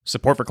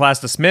Support for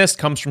Class Dismissed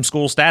comes from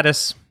School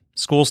Status.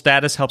 School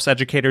Status helps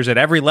educators at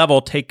every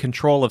level take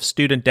control of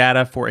student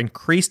data for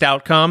increased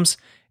outcomes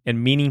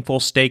and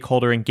meaningful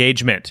stakeholder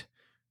engagement.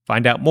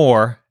 Find out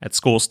more at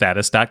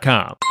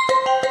schoolstatus.com.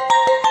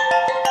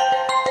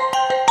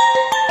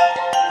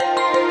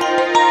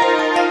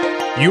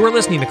 You are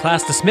listening to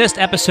Class Dismissed,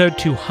 episode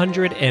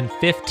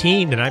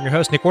 215, and I'm your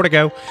host, Nick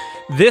Ortego.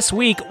 This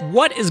week,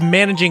 what is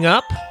managing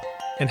up,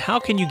 and how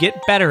can you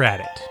get better at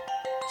it?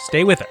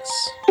 Stay with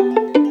us.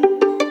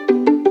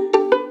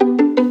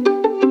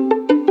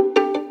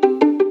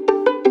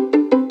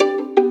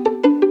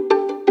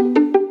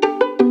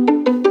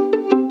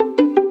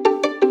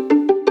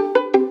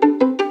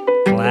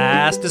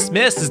 Class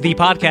Dismissed is the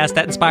podcast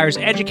that inspires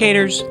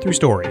educators through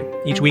story.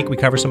 Each week, we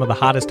cover some of the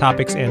hottest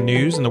topics and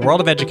news in the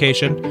world of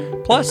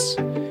education. Plus,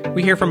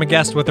 we hear from a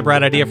guest with a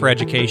bright idea for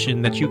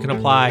education that you can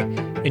apply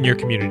in your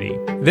community.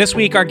 This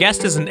week, our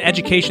guest is an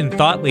education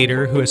thought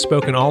leader who has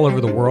spoken all over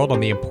the world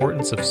on the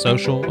importance of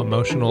social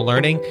emotional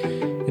learning.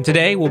 And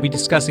today, we'll be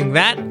discussing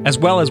that as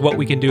well as what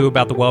we can do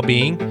about the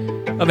well-being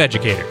of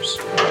educators.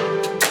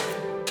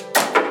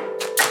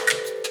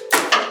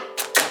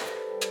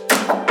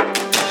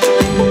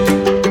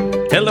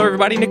 Hello,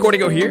 everybody. Nick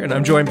Ortego here, and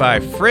I'm joined by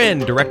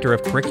friend, Director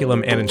of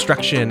Curriculum and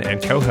Instruction,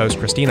 and co-host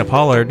Christina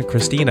Pollard.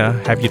 Christina,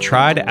 have you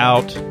tried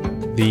out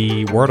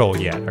the Wordle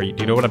yet? Do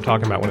you know what I'm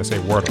talking about when I say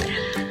Wordle?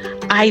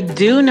 I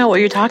do know what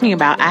you're talking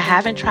about. I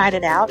haven't tried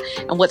it out.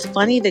 And what's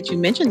funny that you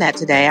mentioned that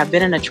today, I've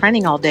been in a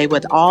training all day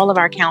with all of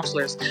our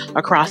counselors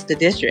across the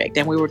district.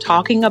 And we were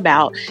talking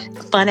about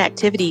fun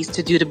activities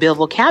to do to build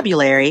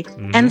vocabulary.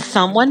 Mm-hmm. And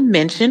someone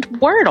mentioned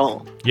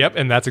Wordle. Yep,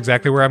 and that's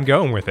exactly where I'm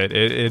going with it.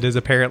 It is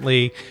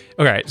apparently...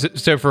 Okay,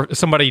 so for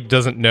somebody who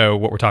doesn't know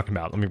what we're talking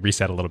about, let me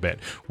reset a little bit.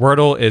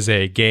 Wordle is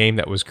a game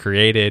that was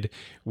created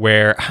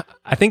where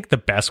I think the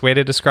best way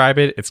to describe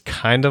it, it's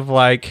kind of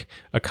like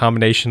a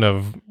combination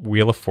of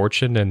Wheel of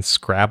Fortune and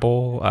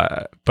Scrabble.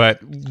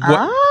 But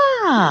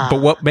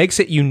what makes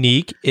it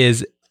unique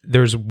is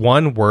there's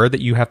one word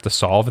that you have to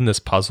solve in this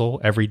puzzle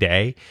every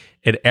day,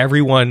 and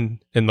everyone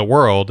in the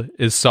world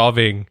is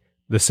solving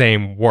the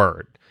same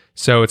word.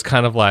 So it's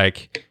kind of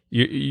like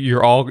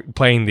you're all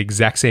playing the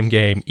exact same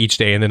game each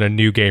day, and then a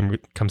new game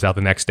comes out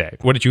the next day.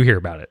 What did you hear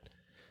about it?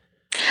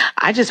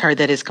 I just heard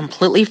that it's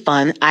completely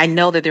fun. I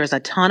know that there's a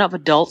ton of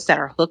adults that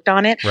are hooked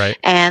on it, right?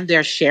 And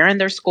they're sharing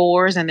their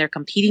scores and they're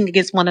competing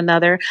against one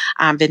another.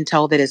 I've been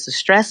told that it's a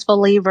stress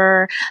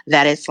reliever,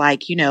 that it's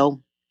like,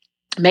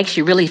 makes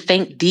you really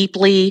think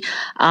deeply.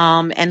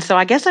 And so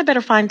I guess I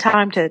better find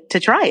time to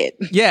try it.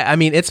 Yeah, I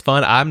mean, it's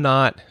fun.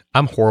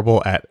 I'm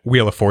horrible at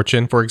Wheel of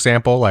Fortune, for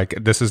example. Like,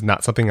 this is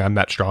not something I'm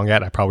that strong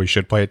at. I probably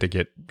should play it to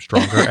get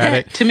stronger at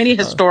it. Too many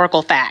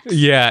historical facts.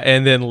 Yeah,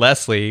 and then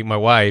Leslie, my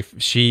wife,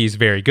 she's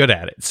very good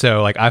at it.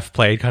 So, like, I've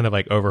played kind of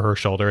like over her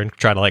shoulder and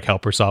tried to like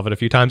help her solve it a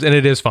few times, and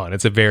it is fun.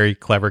 It's a very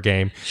clever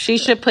game. She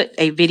should put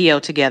a video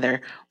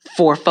together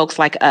for folks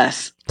like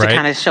us to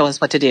kind of show us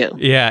what to do.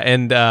 Yeah,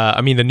 and I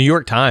mean, the New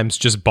York Times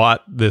just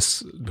bought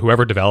this,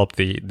 whoever developed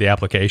the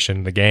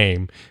application, the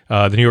game,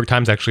 the New York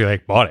Times actually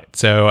like bought it.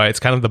 So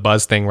it's kind of the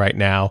buzz thing right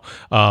now.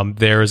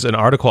 There's an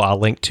article I'll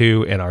link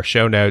to in our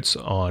show notes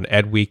on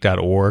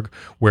edweek.org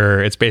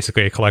where it's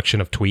basically a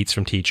collection of tweets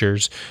from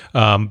teachers.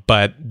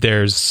 But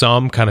there's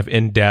some kind of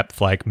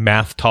in-depth like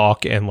math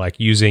talk and like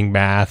using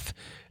math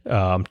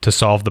to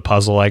solve the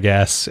puzzle, I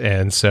guess.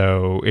 And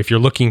so if you're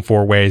looking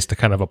for ways to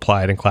kind of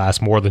apply it in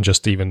class more than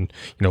just even,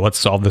 let's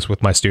solve this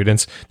with my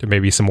students, there may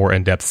be some more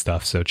in-depth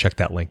stuff. So check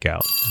that link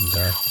out.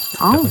 And,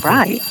 all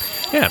right.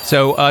 Yeah.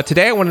 So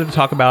today I wanted to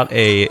talk about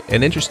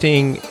an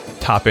interesting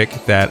topic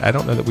that I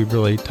don't know that we've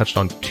really touched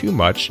on too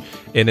much,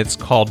 and it's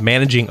called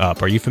managing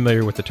up. Are you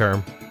familiar with the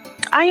term?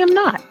 I am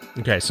not.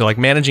 Okay, so like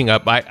managing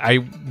up,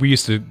 we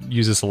used to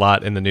use this a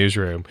lot in the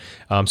newsroom,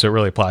 so it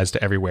really applies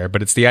to everywhere.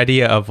 But it's the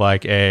idea of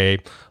like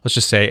let's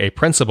just say a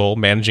principal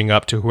managing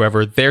up to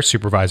whoever their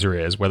supervisor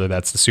is, whether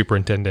that's the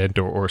superintendent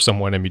or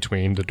someone in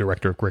between, the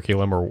director of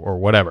curriculum or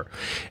whatever.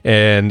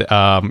 And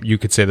you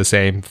could say the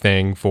same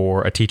thing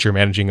for a teacher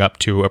managing up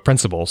to a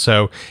principal.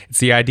 So it's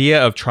the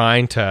idea of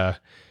trying to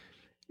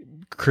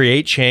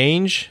create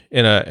change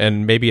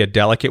in maybe a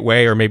delicate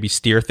way, or maybe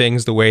steer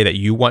things the way that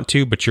you want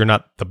to, but you're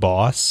not the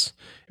boss.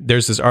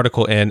 There's this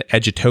article in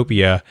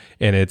Edutopia,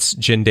 and it's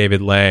Jen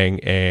David Lang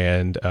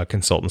and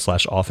consultant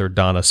 / author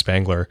Donna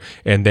Spangler,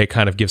 and they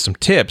kind of give some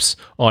tips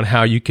on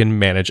how you can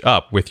manage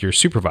up with your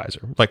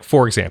supervisor. Like,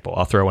 for example,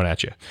 I'll throw one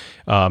at you.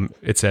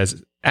 It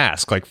says,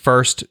 ask, like,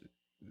 first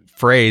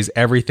phrase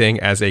everything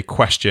as a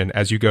question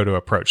as you go to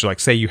approach. So,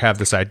 like, say you have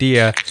this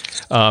idea,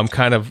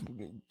 kind of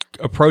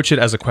approach it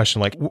as a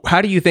question, like,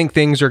 how do you think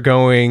things are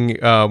going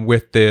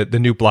with the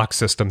new block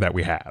system that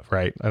we have,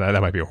 right? And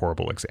that might be a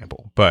horrible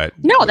example, but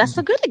no, that's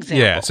a good example.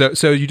 Yeah.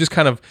 So you just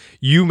kind of,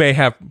 you may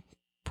have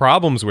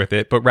problems with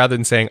it, but rather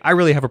than saying, I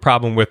really have a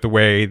problem with the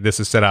way this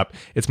is set up,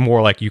 it's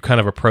more like you kind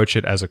of approach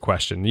it as a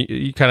question.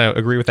 You kind of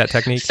agree with that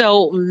technique?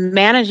 So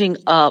managing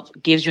up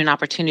gives you an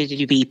opportunity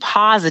to be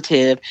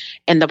positive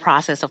in the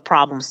process of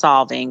problem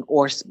solving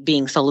or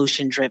being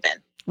solution driven.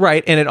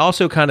 Right. And it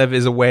also kind of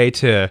is a way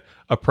to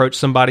approach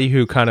somebody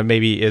who kind of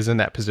maybe is in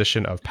that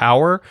position of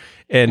power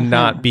and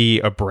not be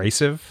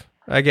abrasive,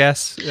 I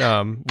guess.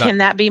 Can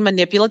that be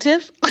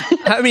manipulative?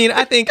 I mean,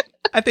 I think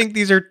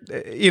these are,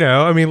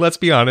 let's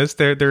be honest,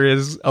 there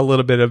is a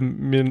little bit of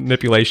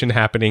manipulation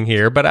happening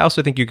here, but I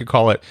also think you could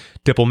call it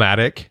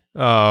diplomatic.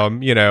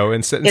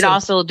 It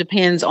also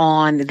depends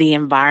on the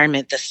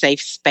environment, the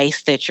safe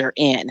space that you're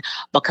in,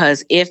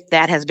 because if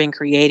that has been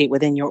created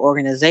within your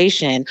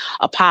organization,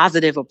 a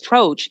positive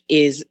approach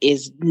is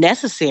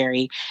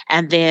necessary.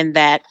 And then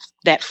that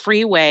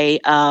free way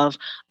of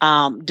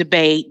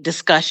debate,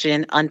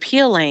 discussion,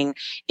 unpeeling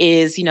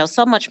is,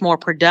 so much more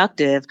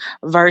productive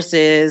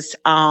versus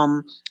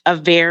a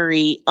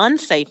very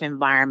unsafe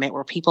environment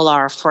where people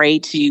are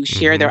afraid to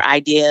share their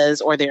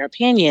ideas or their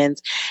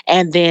opinions.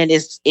 And then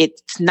it's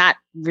not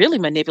really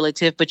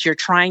manipulative, but you're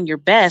trying your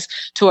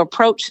best to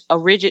approach a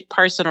rigid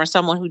person or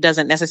someone who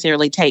doesn't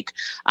necessarily take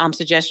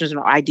suggestions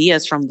or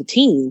ideas from the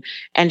team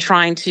and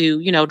trying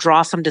to,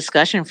 draw some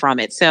discussion from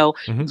it. So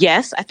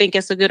yes, I think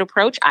it's a good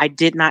approach. I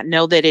did not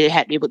know that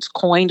it was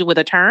coined with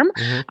a term.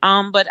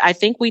 But I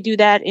think we do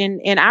that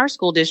in our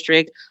school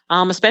district,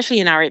 especially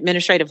in our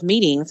administrative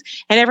meetings.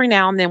 And every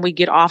now and then we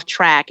get off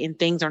track and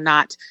things are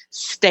not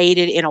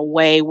stated in a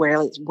way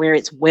where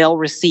it's well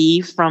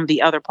received from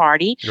the other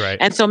party. Right.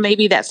 And so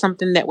maybe that's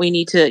something that we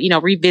need to,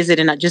 revisit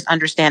and just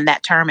understand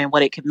that term and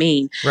what it could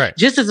mean. Right.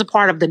 Just as a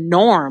part of the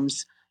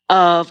norms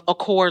of a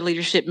core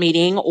leadership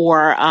meeting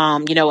or,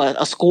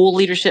 a school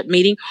leadership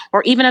meeting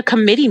or even a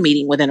committee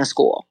meeting within a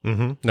school.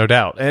 No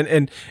doubt.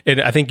 And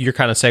I think you're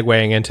kind of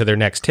segueing into their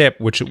next tip,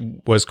 which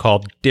was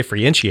called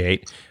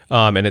differentiate.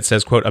 And it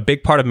says, quote, a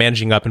big part of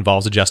managing up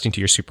involves adjusting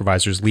to your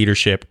supervisor's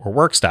leadership or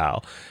work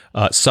style.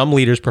 Some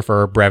leaders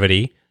prefer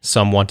brevity.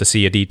 Some want to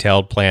see a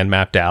detailed plan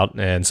mapped out,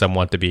 and some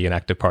want to be an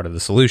active part of the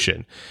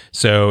solution.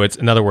 So it's,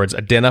 in other words,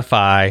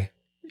 identify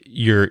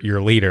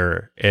your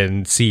leader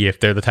and see if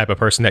they're the type of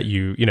person that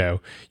you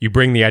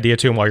bring the idea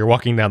to them while you're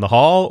walking down the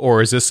hall,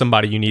 or is this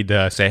somebody you need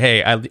to say,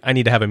 hey, I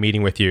need to have a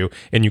meeting with you,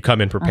 and you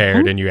come in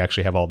prepared and you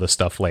actually have all this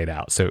stuff laid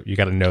out. So you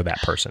got to know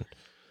that person.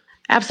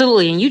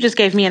 Absolutely. And you just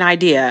gave me an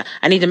idea.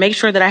 I need to make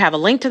sure that I have a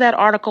link to that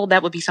article.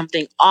 That would be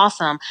something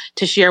awesome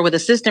to share with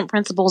assistant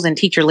principals and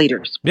teacher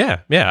leaders.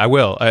 Yeah, I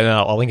will. And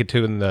I'll link it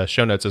to in the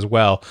show notes as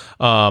well.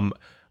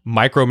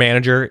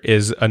 Micromanager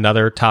is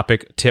another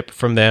topic tip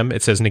from them.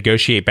 It says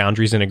negotiate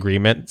boundaries and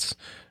agreements.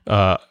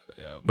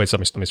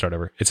 Let me start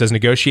over. It says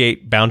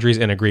negotiate boundaries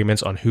and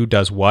agreements on who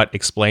does what,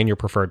 explain your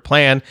preferred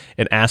plan,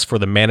 and ask for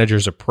the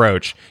manager's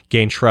approach.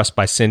 Gain trust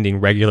by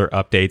sending regular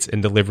updates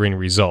and delivering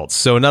results.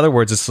 So in other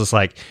words, it's just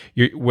like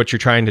what you're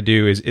trying to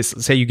do is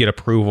say you get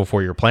approval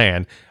for your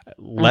plan.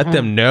 Let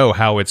them know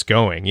how it's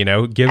going,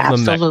 give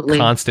them that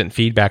constant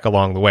feedback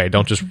along the way.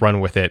 Don't just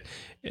run with it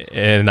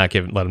and not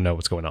let them know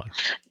what's going on.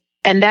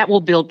 And that will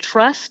build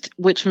trust,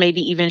 which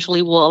maybe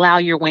eventually will allow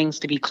your wings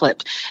to be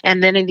clipped.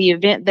 And then in the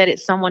event that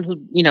it's someone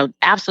who,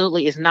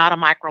 absolutely is not a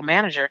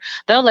micromanager,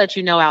 they'll let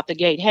you know out the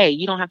gate, hey,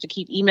 you don't have to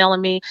keep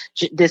emailing me.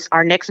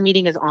 Our next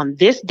meeting is on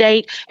this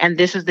date, and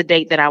this is the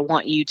date that I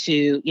want you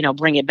to,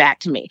 bring it back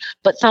to me.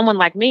 But someone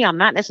like me, I'm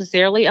not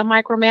necessarily a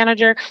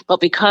micromanager, but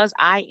because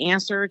I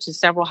answer to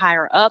several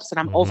higher ups and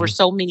I'm over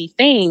so many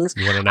things,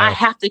 I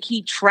have to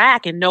keep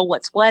track and know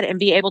what's what and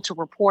be able to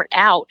report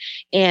out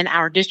in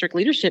our district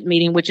leadership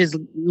meeting, which is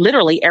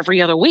literally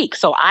every other week.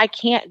 So I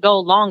can't go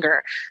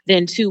longer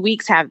than 2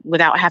 weeks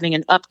without having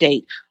an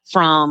update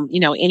from,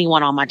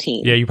 anyone on my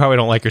team. Yeah, you probably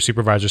don't like your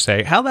supervisor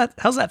say,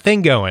 how's that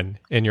thing going?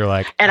 And you're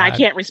like, and I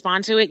can't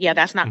respond to it. Yeah,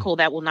 that's not cool.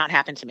 That will not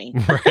happen to me.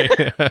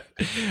 Right. All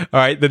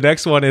right. The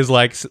next one is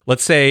like,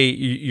 let's say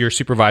your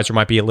supervisor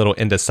might be a little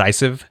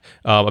indecisive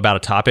about a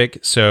topic.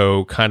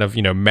 So kind of,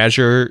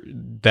 measure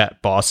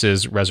that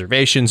boss's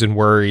reservations and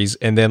worries,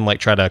 and then like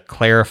try to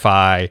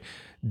clarify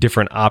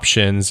different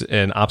options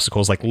and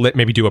obstacles, like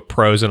maybe do a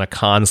pros and a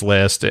cons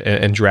list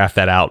and draft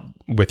that out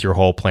with your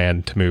whole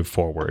plan to move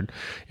forward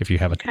if you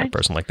have a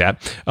person like that.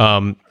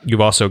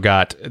 You've also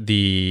got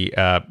the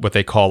what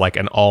they call like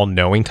an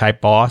all-knowing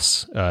type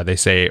boss. They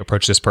say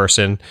approach this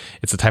person.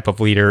 It's the type of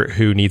leader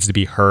who needs to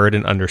be heard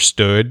and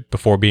understood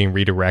before being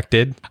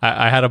redirected.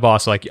 I had a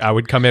boss, like I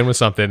would come in with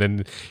something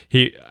and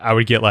I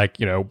would get like,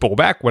 well,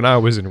 back when I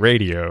was in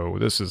radio,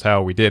 this is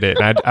how we did it.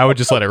 And I would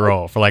just let it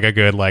roll for like a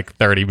good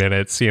 30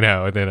 minutes,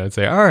 and then I'd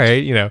say, all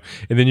right,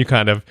 and then you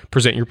kind of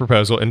present your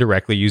proposal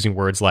indirectly using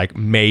words like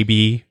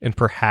maybe and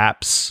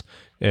perhaps.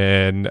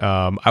 And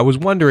I was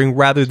wondering,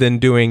 rather than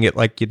doing it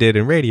like you did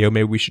in radio,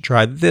 maybe we should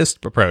try this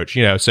approach,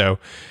 so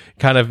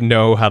kind of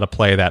know how to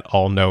play that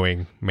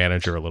all-knowing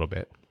manager a little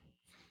bit.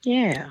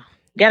 Yeah.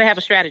 Got to have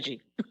a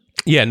strategy.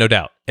 Yeah, no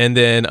doubt. And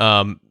then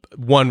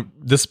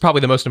this is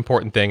probably the most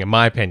important thing, in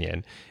my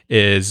opinion,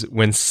 is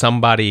when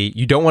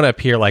you don't want to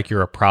appear like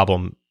you're a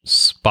problem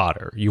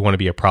spotter. You want to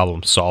be a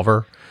problem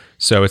solver.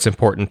 So it's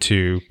important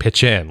to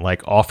pitch in,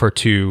 like offer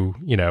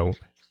to,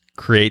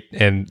 create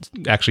and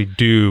actually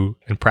do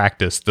and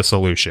practice the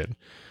solution.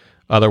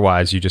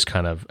 Otherwise, you just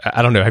kind of,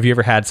 I don't know. Have you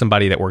ever had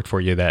somebody that worked for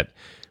you that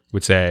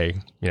would say,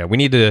 we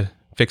need to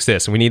fix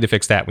this, and we need to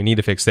fix that. We need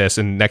to fix this.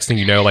 And next thing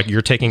you know, like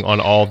you're taking on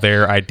all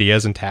their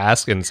ideas and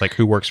tasks, and it's like,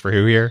 who works for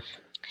who here?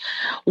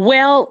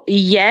 Well,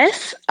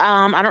 yes.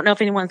 I don't know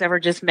if anyone's ever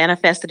just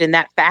manifested in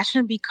that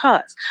fashion,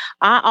 because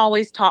I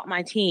always taught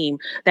my team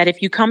that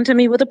if you come to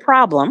me with a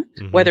problem,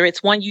 whether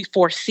it's one you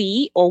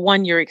foresee or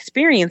one you're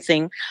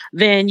experiencing,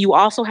 then you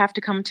also have to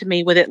come to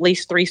me with at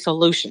least 3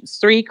 solutions,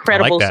 3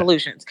 credible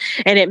solutions.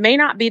 And it may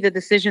not be the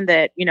decision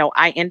that,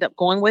 I end up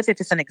going with if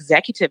it's an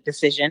executive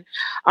decision.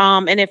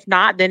 And if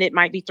not, then it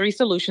might be 3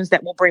 solutions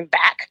that we'll bring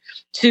back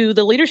to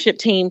the leadership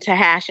team to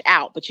hash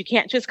out. But you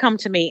can't just come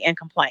to me and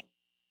complain.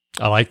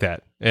 I like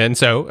that. And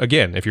so,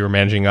 again, if you were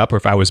managing up, or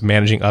if I was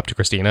managing up to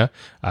Christina,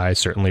 I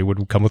certainly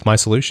would come with my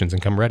solutions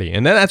and come ready.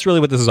 And then that's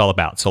really what this is all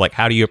about. So, like,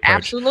 how do you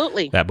approach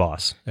that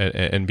boss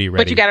and be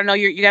ready? But you got to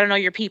know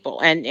your people.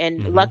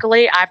 And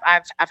luckily,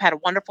 I've had a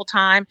wonderful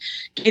time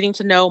getting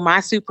to know my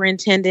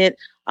superintendent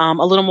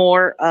a little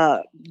more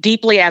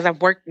deeply as I'm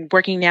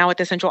working now at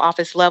the central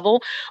office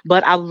level.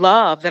 But I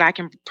love that I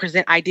can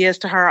present ideas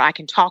to her. I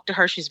can talk to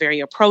her. She's very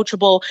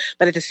approachable.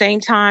 But at the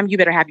same time, you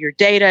better have your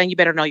data and you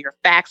better know your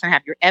facts and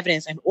have your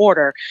evidence in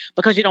order,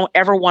 because you don't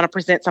ever want to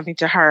present something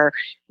to her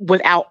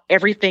without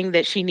everything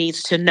that she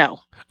needs to know,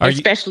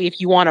 especially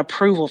if you want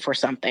approval for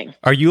something.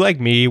 Are you like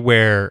me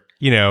where,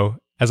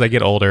 as I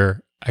get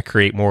older, I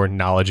create more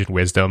knowledge and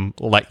wisdom,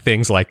 like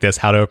things like this,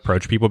 how to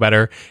approach people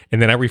better.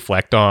 And then I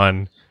reflect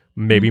on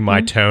maybe my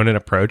tone and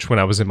approach when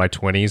I was in my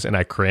 20s and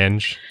I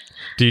cringe.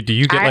 Do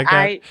you get like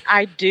that?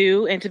 I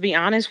do. And to be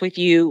honest with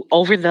you,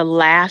 over the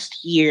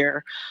last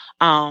year,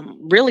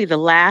 really the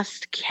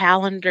last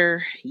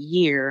calendar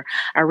year,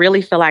 I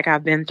really feel like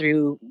I've been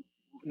through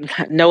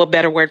no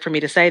better word for me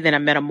to say than a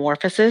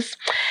metamorphosis.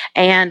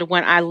 And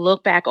when I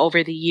look back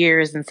over the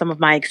years and some of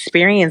my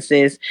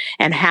experiences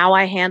and how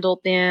I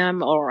handled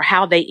them or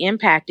how they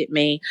impacted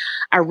me,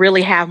 I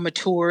really have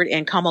matured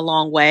and come a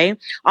long way.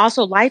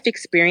 Also, life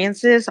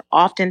experiences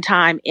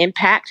oftentimes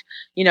impact,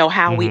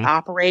 how we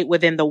operate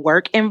within the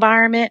work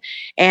environment.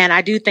 And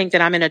I do think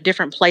that I'm in a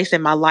different place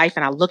in my life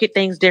and I look at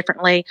things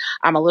differently.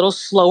 I'm a little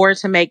slower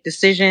to make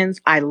decisions.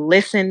 I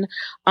listen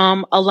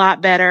a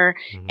lot better,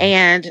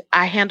 and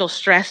I handle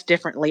stress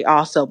differently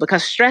also,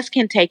 because stress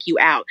can take you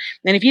out.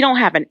 And if you don't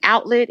have an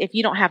outlet, if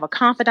you don't have a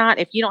confidant,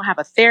 if you don't have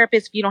a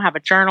therapist, if you don't have a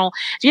journal,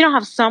 if you don't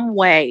have some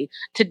way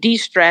to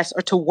de-stress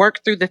or to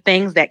work through the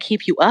things that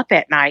keep you up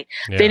at night,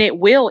 then it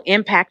will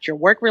impact your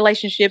work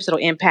relationships. It'll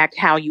impact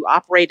how you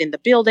operate in the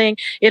building.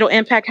 It'll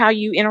impact how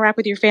you interact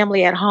with your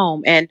family at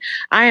home. And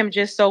I am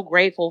just so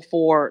grateful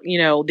for,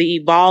 the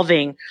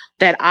evolving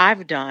that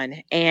I've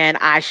done. And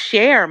I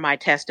share my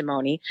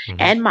testimony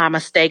and my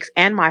mistakes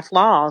and my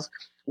flaws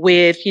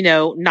with,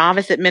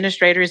 novice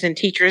administrators and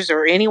teachers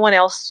or anyone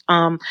else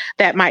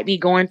that might be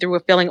going through or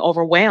feeling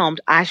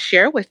overwhelmed. I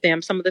share with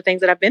them some of the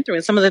things that I've been through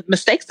and some of the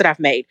mistakes that I've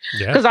made.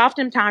 Because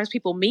oftentimes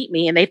people meet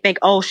me and they think,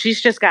 oh,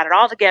 she's just got it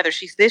all together.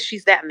 She's this,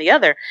 she's that, and the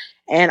other.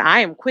 And I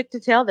am quick to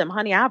tell them,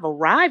 honey, I've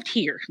arrived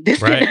here.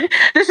 This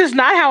is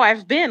not how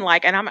I've been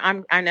like, and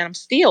I'm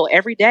still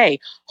every day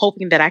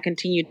hoping that I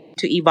continue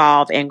to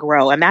evolve and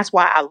grow. And that's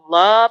why I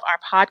love our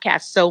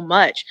podcast so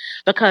much,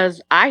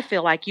 because I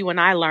feel like you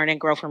and I learn and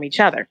grow from each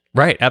other.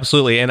 Right.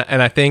 Absolutely. And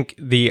I think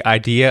the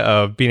idea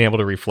of being able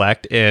to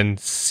reflect and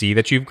see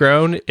that you've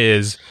grown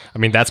is,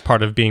 that's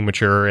part of being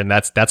mature, and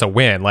that's a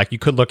win. Like, you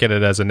could look at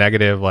it as a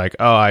negative, like,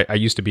 oh, I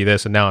used to be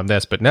this and now I'm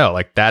this, but no,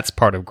 like, that's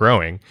part of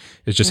growing,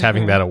 is just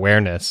having that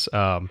awareness.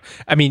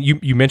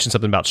 You mentioned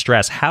something about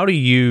stress. How do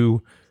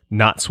you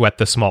not sweat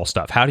the small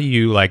stuff? How do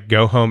you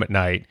go home at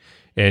night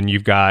and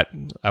you've got,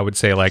 I would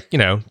say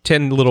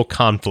 10 little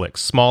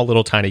conflicts, small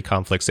little tiny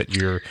conflicts that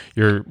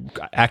you're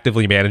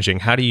actively managing.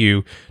 How do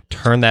you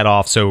turn that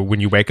off so when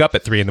you wake up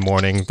at 3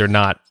 a.m, they're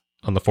not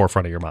on the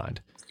forefront of your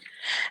mind?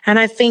 And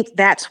I think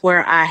that's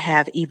where I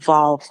have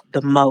evolved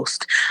the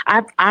most.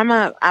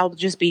 I'll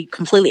just be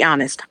completely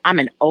honest. I'm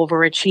an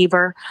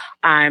overachiever.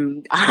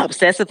 I'm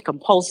obsessive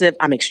compulsive.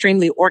 I'm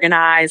extremely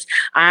organized.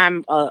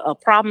 I'm a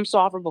problem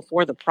solver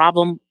before the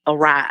problem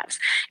arrives.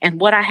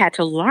 And what I had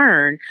to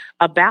learn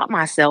about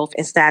myself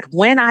is that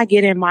when I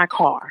get in my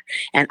car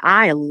and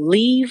I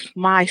leave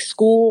my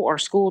school or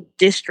school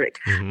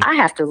district, I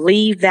have to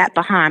leave that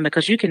behind,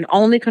 because you can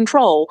only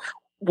control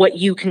what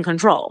you can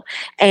control,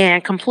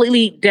 and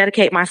completely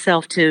dedicate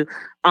myself to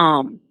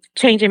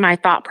changing my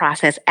thought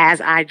process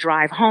as I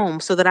drive home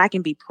so that I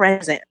can be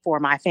present for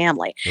my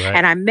family. Right.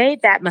 And I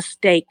made that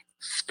mistake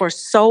for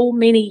so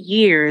many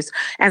years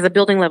as a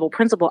building level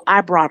principal.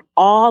 I brought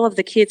all of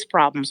the kids'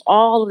 problems,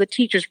 all of the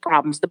teachers'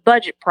 problems, the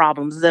budget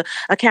problems, the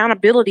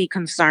accountability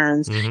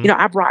concerns.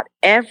 I brought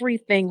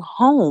everything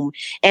home,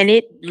 and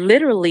it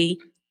literally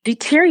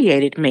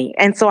deteriorated me.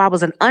 And so I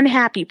was an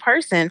unhappy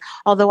person.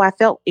 Although I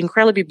felt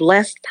incredibly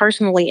blessed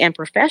personally and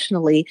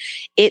professionally,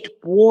 it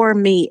wore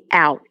me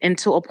out, and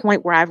to a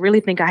point where I really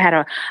think I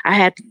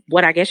had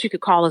what I guess you could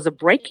call as a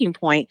breaking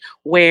point,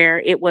 where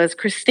it was,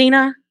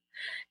 Christina,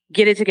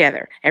 get it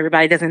together.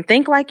 Everybody doesn't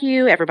think like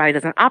you. Everybody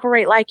doesn't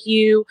operate like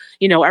you.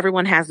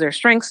 Everyone has their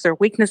strengths, their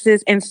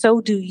weaknesses, and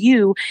so do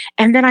you.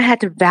 And then I had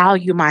to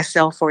value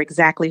myself for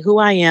exactly who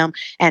I am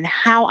and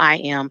how I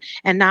am,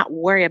 and not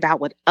worry about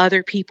what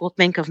other people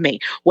think of me.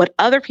 What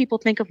other people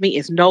think of me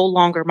is no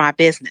longer my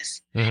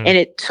business. Mm-hmm. And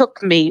it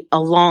took me a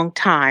long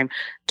time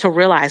to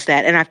realize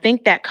that. And I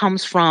think that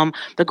comes from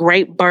the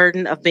great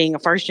burden of being a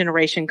first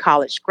generation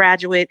college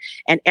graduate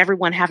and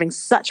everyone having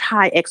such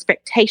high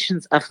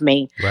expectations of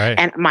me, Right.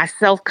 and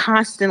myself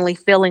constantly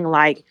feeling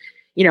like,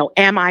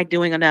 am I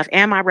doing enough?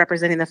 Am I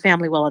representing the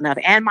family well enough?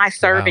 Am I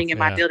serving in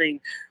my building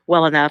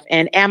well enough?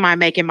 And am I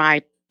making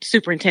my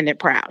superintendent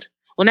proud?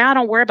 Well, now I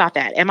don't worry about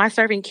that. Am I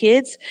serving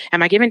kids?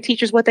 Am I giving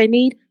teachers what they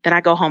need? Then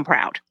I go home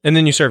proud. And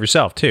then you serve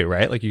yourself too,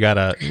 right? Like you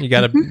gotta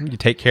you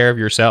take care of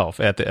yourself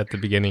at the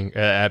beginning,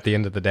 at the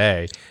end of the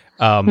day.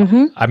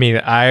 I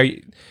mean,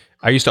 I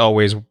used to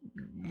always,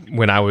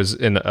 when I was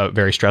in a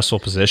very stressful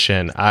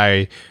position,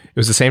 it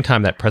was the same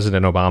time that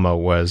President Obama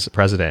was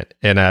president.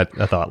 And I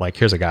thought, like,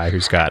 here's a guy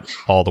who's got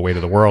all the weight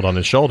of the world on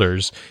his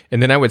shoulders.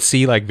 And then I would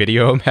see like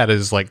video of him at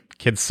his like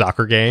kids'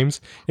 soccer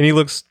games, and he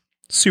looks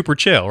super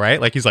chill, right?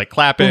 Like he's like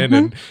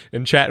clapping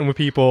and chatting with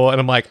people. And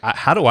I'm like,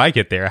 how do I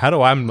get there? How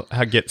do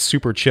I get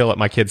super chill at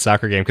my kid's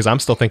soccer game? Because I'm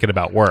still thinking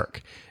about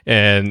work.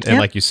 And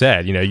like you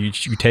said, you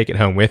take it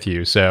home with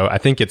you. So I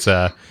think it's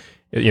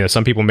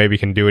some people maybe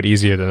can do it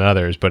easier than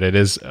others, but it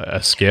is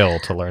a skill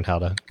to learn how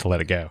to let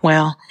it go.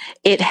 Well,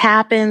 it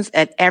happens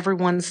at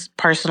everyone's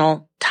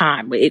personal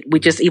time. We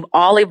just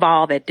all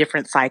evolve at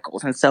different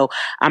cycles. And so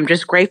I'm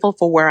just grateful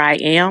for where I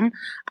am.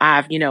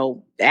 I've,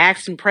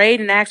 asked and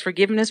prayed and asked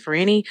forgiveness for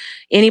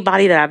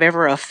anybody that I've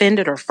ever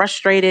offended or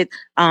frustrated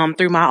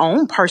through my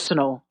own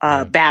personal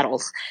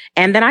battles.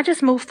 And then I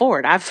just move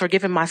forward. I've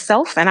forgiven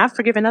myself and I've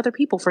forgiven other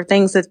people for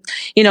things that,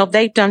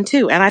 they've done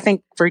too. And I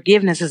think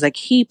forgiveness is a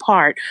key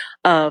part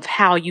of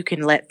how you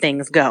can let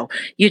things go.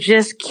 You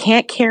just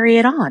can't carry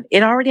it on.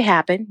 It already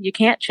happened. You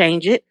can't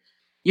change it.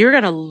 You're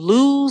going to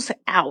lose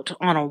out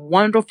on a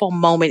wonderful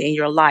moment in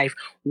your life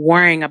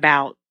worrying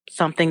about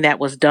something that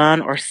was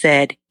done or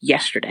said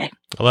yesterday.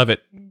 I love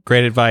it.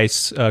 Great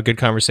advice. Good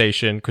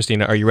conversation.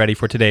 Christina, are you ready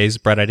for today's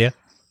Bright Idea?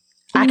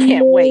 I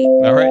can't wait.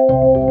 All right.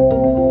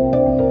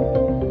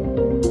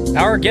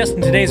 Our guest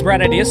in today's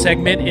Bright Idea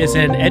segment is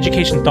an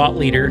education thought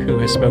leader who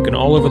has spoken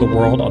all over the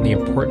world on the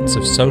importance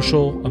of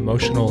social,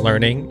 emotional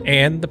learning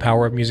and the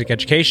power of music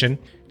education.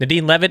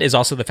 Nadine Levitt is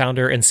also the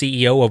founder and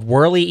CEO of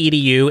Wurrly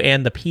EDU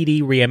and the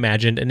PD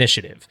Reimagined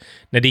initiative.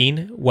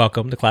 Nadine,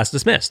 welcome to Class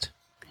Dismissed.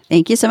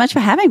 Thank you so much for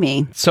having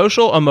me.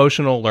 Social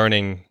emotional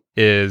learning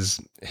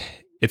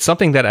it's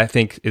something that I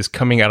think is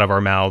coming out of our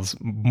mouths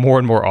more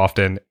and more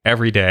often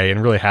every day,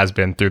 and really has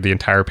been through the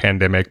entire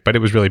pandemic, but it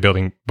was really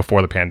building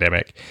before the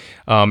pandemic.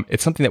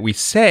 It's something that we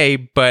say,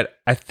 but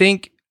I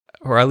think,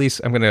 or at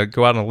least I'm going to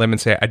go out on a limb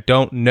and say, I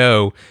don't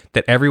know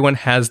that everyone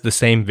has the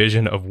same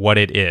vision of what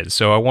it is.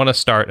 So I want to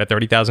start at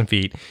 30,000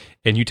 feet,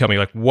 and you tell me,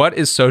 like, what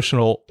is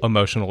social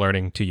emotional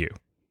learning to you?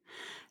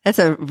 That's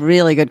a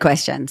really good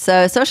question.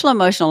 So social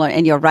emotional learning,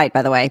 and you're right,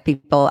 by the way,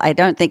 I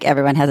don't think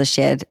everyone has a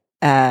shared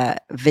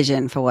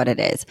vision for what it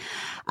is.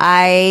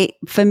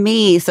 For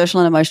me, social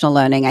and emotional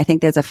learning, I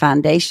think there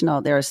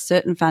are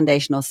certain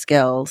foundational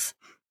skills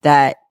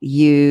that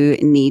you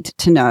need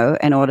to know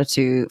in order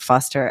to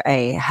foster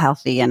a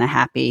healthy and a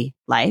happy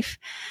life.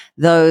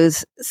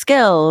 Those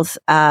skills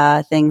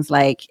are things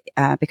like,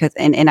 because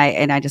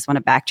I just want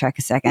to backtrack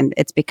a second.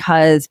 It's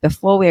because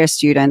before we are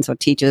students or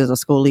teachers or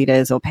school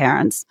leaders or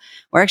parents,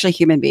 we're actually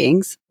human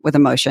beings with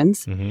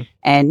emotions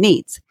and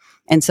needs.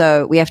 And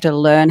so we have to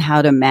learn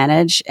how to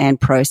manage and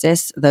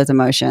process those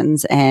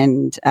emotions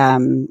and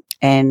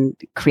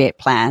create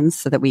plans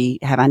so that we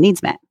have our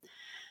needs met.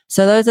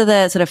 So those are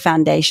the sort of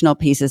foundational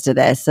pieces to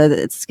this. So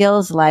it's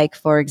skills like,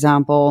 for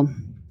example,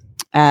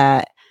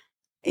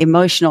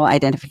 emotional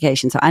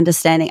identification. So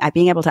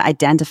being able to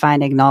identify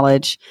and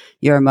acknowledge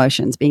your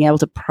emotions, being able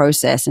to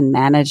process and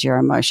manage your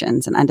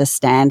emotions and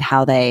understand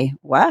how they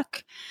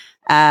work.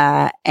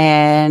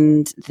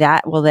 And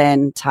that will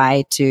then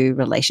tie to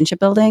relationship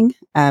building,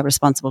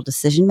 responsible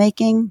decision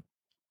making.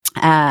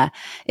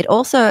 It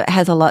also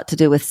has a lot to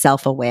do with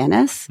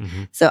self-awareness.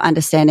 So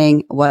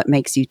understanding what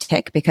makes you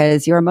tick,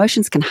 because your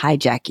emotions can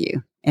hijack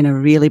you in a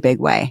really big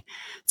way.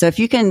 So if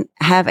you can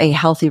have a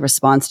healthy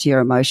response to your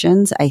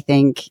emotions, I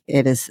think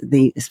it is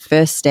the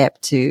first step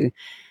to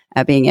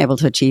being able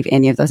to achieve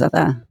any of those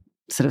other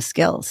sort of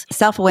skills.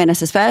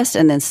 Self-awareness is first,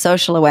 and then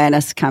social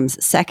awareness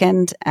comes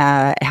second,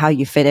 how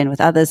you fit in with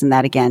others. And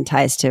that again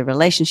ties to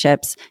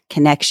relationships,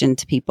 connection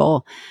to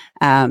people.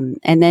 And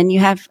then you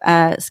have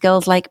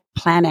skills like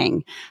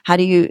planning. How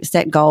do you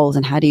set goals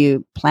and how do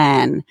you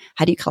plan?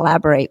 How do you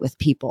collaborate with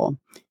people?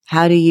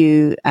 How do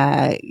you,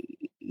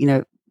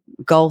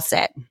 goal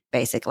set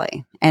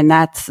basically? And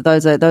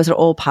those are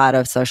all part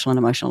of social and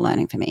emotional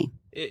learning for me.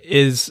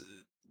 Is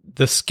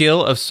the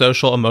skill of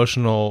social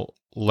emotional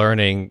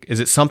learning, is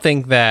it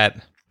something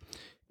that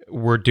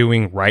we're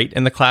doing right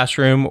in the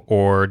classroom,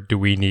 or do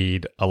we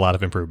need a lot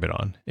of improvement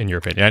on, in your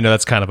opinion? I know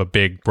that's kind of a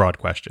big, broad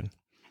question.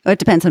 Well, it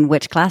depends on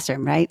which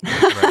classroom, right?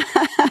 Right.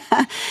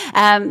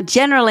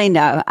 Generally,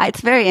 no.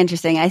 It's very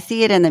interesting. I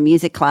see it in the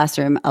music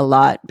classroom a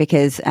lot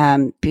because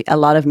a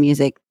lot of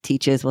music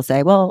teachers will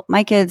say, well,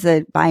 my kids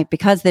are,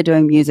 because they're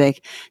doing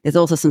music, there's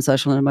also some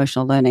social and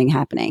emotional learning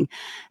happening.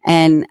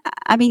 And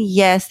I mean,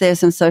 yes, there's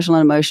some social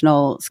and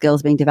emotional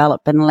skills being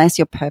developed, but unless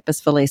you're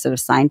purposefully sort of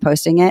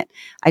signposting it,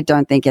 I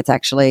don't think it's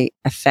actually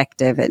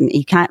effective. And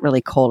you can't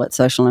really call it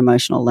social and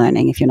emotional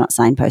learning if you're not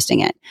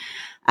signposting it.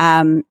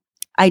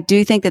 I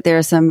do think that there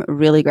are some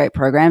really great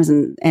programs,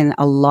 and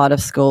a lot of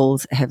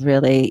schools have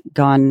really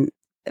gone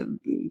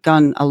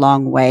a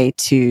long way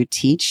to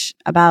teach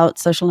about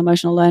social and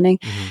emotional learning.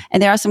 Mm-hmm.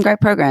 And there are some great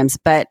programs,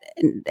 but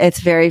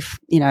it's very,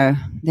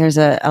 there's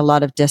a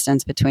lot of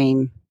distance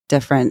between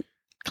different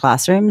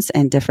classrooms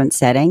and different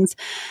settings.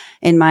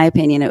 In my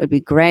opinion, it would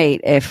be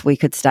great if we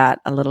could start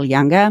a little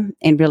younger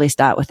and really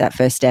start with that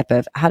first step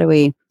of how do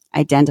we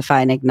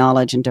identify and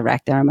acknowledge and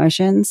direct our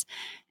emotions,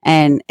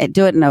 and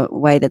do it in a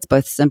way that's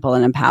both simple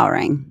and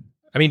empowering.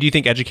 I mean, do you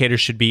think educators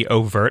should be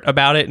overt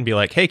about it and be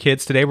like, hey,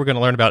 kids, today we're going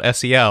to learn about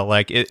SEL?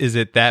 Like, is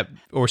it that,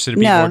 or should it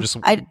be more just...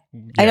 I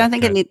don't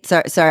think it needs...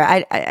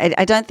 Sorry,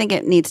 I don't think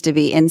it needs to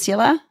be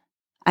insular.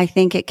 I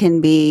think it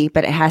can be,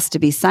 but it has to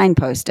be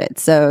signposted.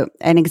 So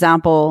an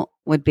example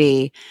would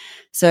be,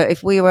 so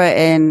if we were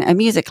in a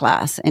music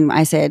class and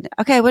I said,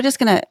 okay, we're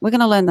going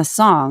to learn the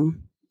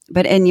song,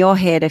 but in your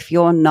head, if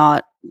you're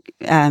not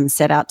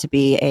set out to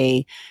be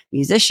a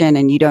musician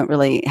and you don't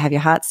really have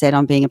your heart set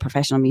on being a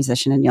professional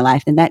musician in your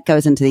life, then that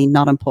goes into the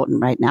not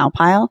important right now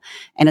pile.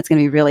 And it's going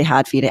to be really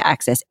hard for you to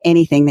access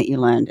anything that you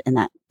learned in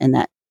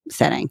that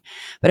setting.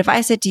 But if I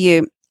said to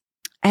you,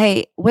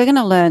 hey, we're going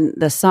to learn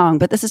the song,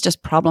 but this is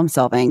just problem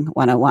solving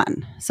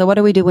 101. So what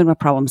do we do when we're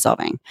problem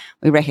solving?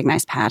 We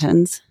recognize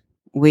patterns.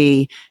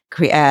 We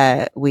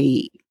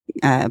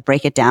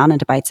break it down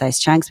into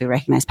bite-sized chunks. We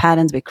recognize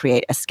patterns. We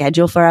create a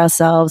schedule for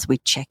ourselves. We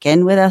check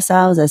in with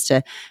ourselves as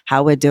to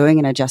how we're doing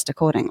and adjust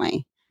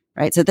accordingly,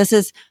 right? So this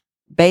is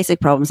basic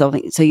problem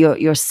solving. So you're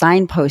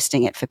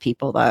signposting it for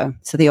people, though,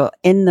 so that you're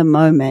in the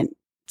moment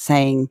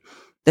saying,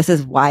 this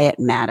is why it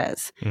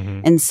matters.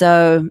 Mm-hmm. And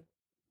so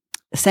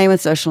same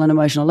with social and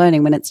emotional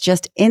learning. When it's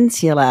just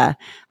insular,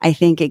 I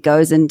think it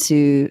goes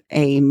into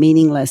a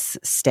meaningless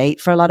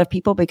state for a lot of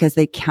people because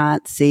they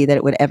can't see that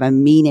it would ever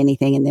mean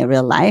anything in their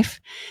real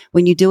life.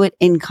 When you do it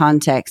in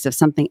context of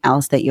something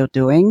else that you're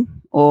doing,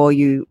 or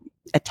you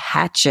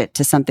attach it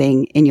to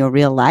something in your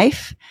real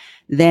life,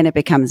 then it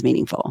becomes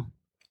meaningful.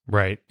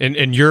 Right.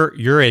 And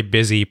you're a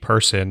busy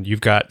person.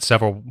 You've got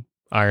several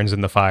irons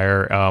in the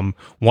fire,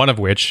 one of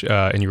which,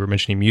 and you were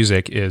mentioning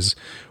music, is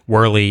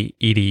Wurrly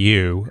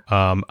EDU.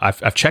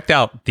 I've checked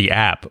out the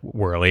app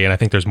Wurrly, and I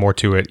think there's more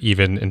to it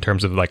even in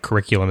terms of like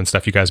curriculum and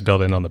stuff you guys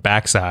build in on the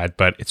backside,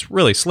 but it's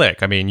really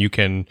slick. I mean, you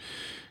can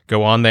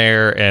go on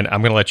there, and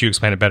I'm going to let you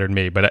explain it better than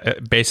me,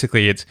 but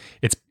basically it's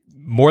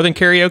more than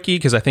karaoke,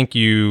 because I think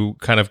you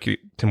kind of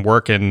can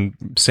work and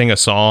sing a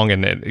song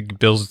and it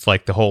builds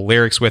like the whole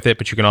lyrics with it,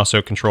 but you can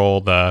also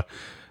control the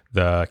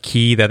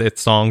key that it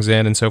songs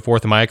in and so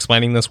forth. Am I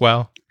explaining this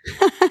well?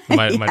 Am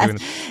I doing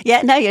this?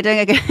 Yeah, no, you're doing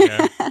it good.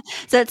 Yeah.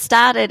 So it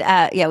started,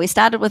 we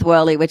started with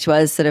Wurrly, which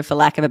was sort of, for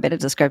lack of a better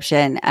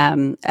description,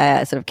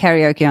 sort of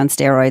karaoke on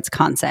steroids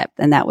concept.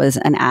 And that was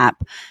an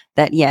app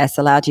that, yes,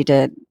 allowed you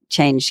to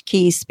change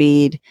key,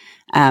 speed,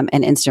 and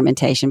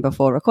instrumentation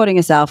before recording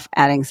yourself,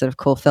 adding sort of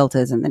cool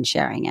filters and then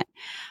sharing it.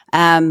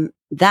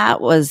 That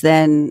was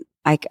then...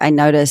 I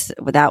noticed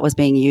that was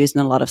being used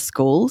in a lot of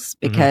schools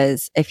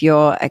because if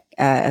you're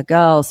a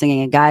girl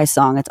singing a guy's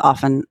song, it's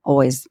often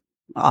always,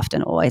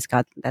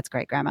 God, that's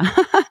great grammar.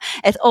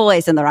 It's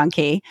always in the wrong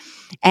key.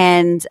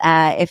 And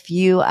if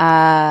you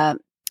are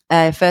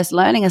first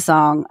learning a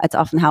song, it's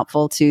often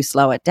helpful to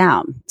slow it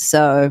down.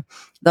 So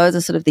those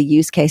are sort of the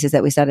use cases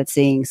that we started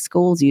seeing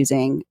schools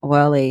using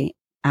Wurrly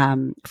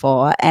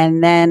for.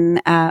 And then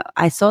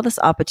I saw this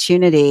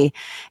opportunity,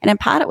 and in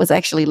part it was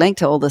actually linked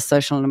to all this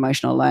social and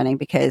emotional learning,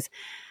 because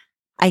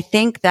I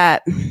think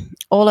that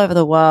all over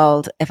the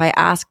world, if I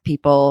ask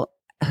people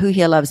who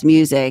here loves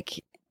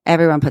music,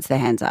 everyone puts their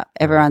hands up.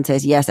 Everyone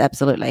says, yes,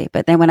 absolutely.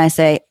 But then when I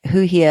say who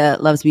here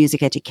loves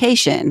music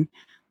education,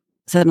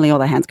 suddenly all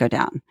their hands go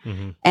down.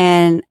 Mm-hmm.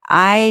 And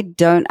I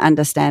don't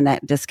understand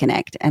that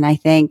disconnect. And I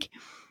think,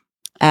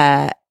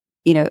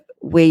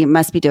 we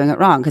must be doing it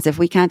wrong, because if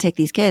we can't take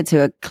these kids who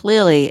are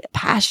clearly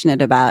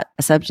passionate about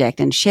a subject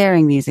and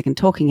sharing music and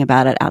talking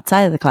about it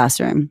outside of the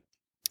classroom,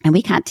 and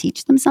we can't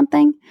teach them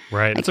something.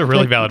 Right. That's a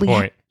really valid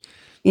point.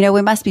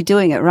 We must be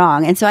doing it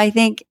wrong. And so I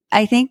think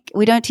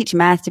we don't teach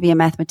math to be a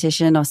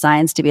mathematician, or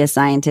science to be a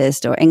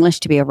scientist, or English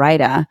to be a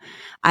writer.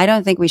 I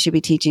don't think we should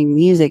be teaching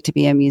music to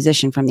be a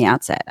musician from the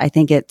outset. I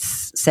think it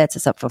sets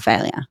us up for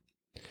failure.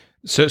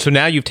 So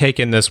now you've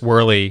taken this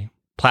Wurrly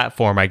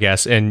platform, I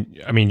guess,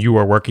 and I mean, you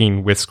are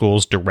working with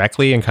schools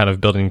directly and kind of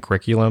building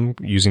curriculum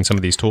using some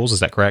of these tools. Is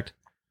that correct?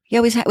 Yeah,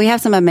 we have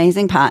some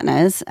amazing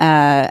partners,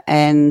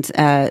 and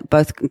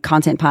both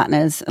content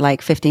partners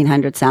like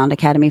 1500 Sound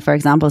Academy, for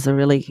example, is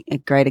a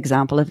great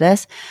example of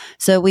this.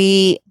 So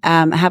we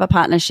have a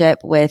partnership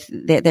with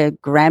the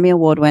Grammy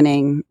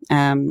Award-winning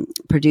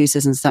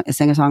producers and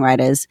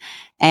singer-songwriters,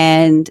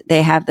 and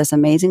they have this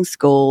amazing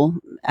school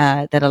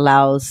that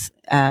allows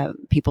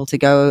people to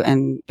go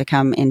and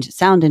become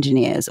sound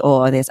engineers,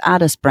 or there's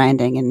artist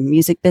branding and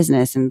music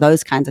business and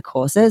those kinds of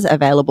courses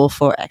available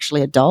for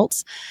actually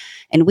adults.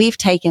 And we've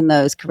taken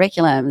those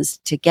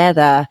curriculums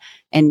together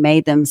and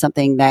made them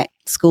something that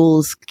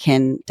schools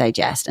can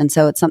digest. And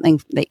so it's something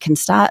that can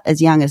start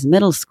as young as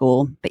middle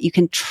school, but you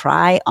can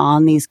try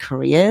on these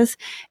careers.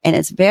 And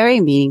it's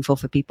very meaningful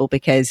for people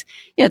because,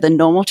 the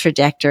normal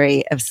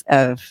trajectory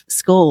of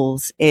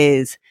schools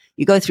is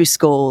you go through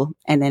school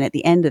and then at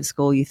the end of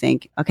school, you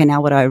think, okay, now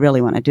what do I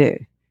really want to do?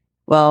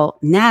 Well,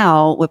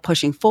 now we're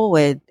pushing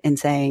forward and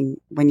saying,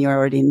 when you're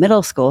already in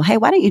middle school, hey,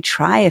 why don't you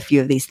try a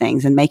few of these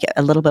things and make it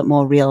a little bit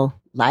more real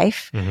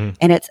life? Mm-hmm.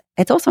 And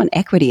it's also an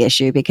equity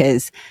issue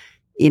because,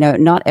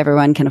 not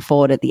everyone can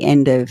afford at the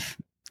end of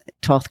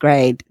 12th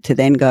grade to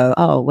then go,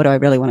 oh, what do I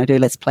really want to do?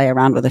 Let's play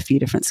around with a few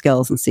different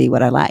skills and see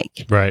what I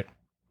like. Right.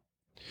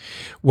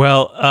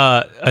 Well,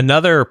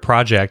 another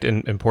project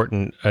and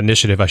important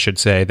initiative, I should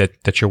say,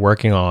 that you're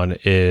working on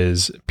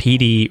is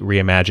PD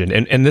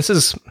Reimagined. And this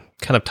is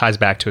kind of ties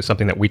back to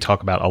something that we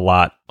talk about a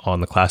lot on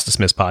the Class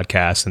Dismissed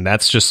podcast. And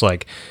that's just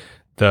like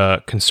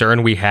the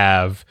concern we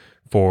have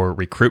for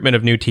recruitment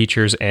of new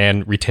teachers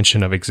and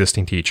retention of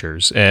existing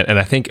teachers. And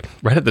I think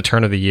right at the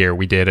turn of the year,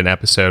 we did an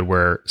episode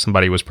where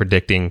somebody was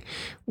predicting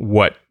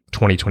what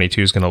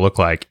 2022 is going to look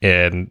like.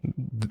 And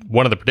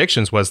one of the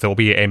predictions was there will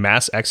be a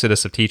mass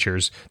exodus of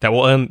teachers that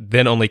will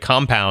then only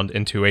compound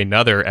into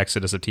another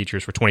exodus of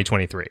teachers for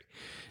 2023.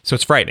 So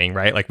it's frightening,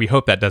 right? Like, we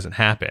hope that doesn't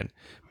happen.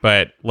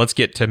 But let's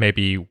get to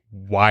maybe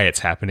why it's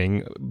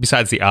happening,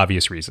 besides the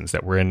obvious reasons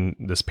that we're in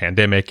this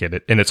pandemic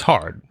and it's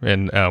hard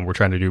and we're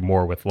trying to do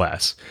more with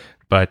less.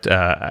 But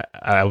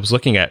I was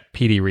looking at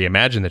PD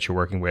Reimagined that you're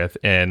working with,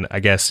 and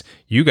I guess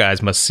you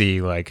guys must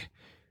see, like,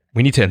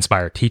 we need to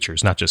inspire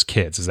teachers, not just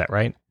kids. Is that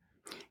right?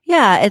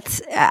 Yeah,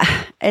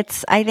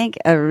 it's I think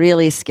a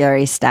really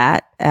scary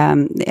stat,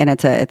 and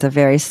it's a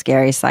very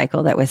scary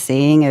cycle that we're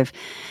seeing of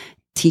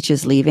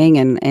teachers leaving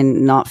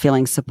and not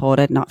feeling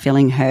supported, not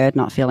feeling heard,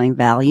 not feeling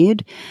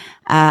valued.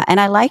 And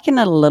I liken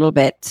it a little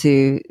bit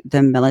to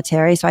the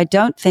military. So I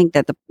don't think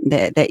that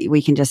that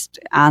we can just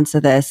answer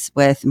this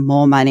with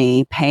more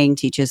money, paying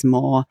teachers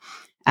more,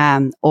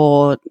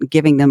 or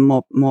giving them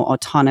more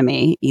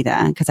autonomy either.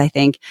 Because I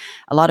think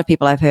a lot of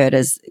people I've heard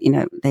is,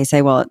 they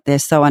say, well, they're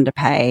so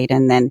underpaid,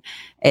 and then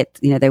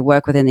they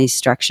work within these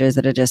structures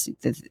that are just,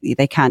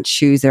 they can't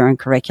choose their own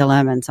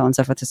curriculum and so on and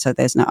so forth. So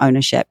there's no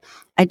ownership.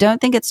 I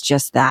don't think it's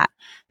just that,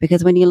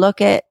 because when you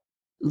look at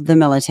the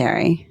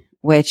military,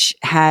 which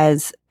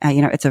has,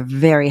 it's a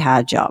very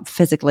hard job,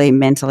 physically,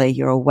 mentally,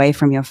 you're away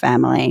from your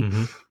family.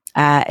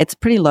 Mm-hmm. It's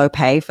pretty low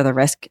pay for the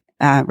risk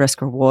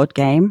reward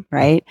game,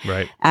 right?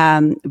 Right.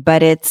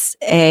 But it's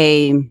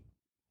a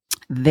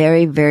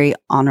very, very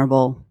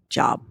honorable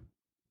job.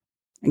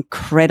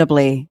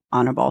 Incredibly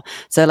honorable.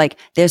 So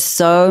there's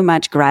so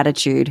much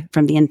gratitude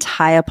from the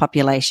entire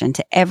population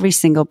to every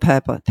single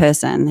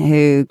person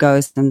who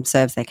goes and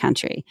serves their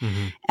country.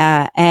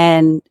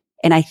 Mm-hmm.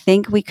 And I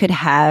think we could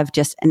have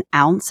just an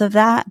ounce of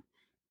that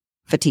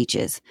for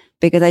teachers,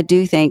 because I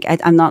do think,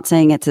 I'm not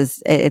saying it's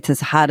as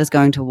hard as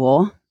going to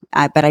war.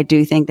 But I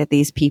do think that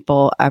these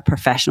people are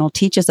professional.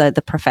 Teachers are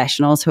the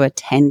professionals who are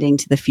tending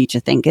to the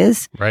future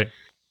thinkers. Right.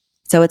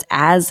 So it's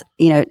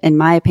in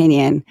my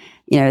opinion,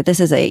 this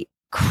is a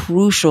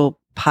crucial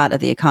part of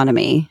the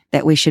economy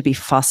that we should be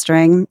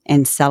fostering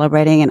and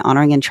celebrating and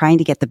honoring and trying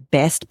to get the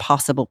best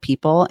possible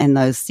people in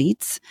those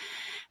seats.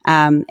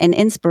 And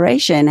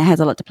inspiration has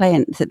a lot to play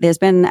in. There's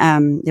been,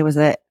 there was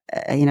a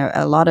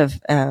lot of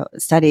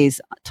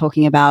studies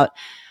talking about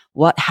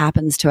what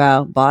happens to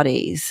our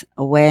bodies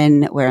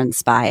when we're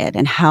inspired,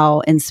 and how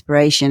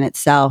inspiration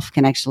itself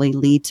can actually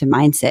lead to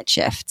mindset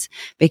shifts,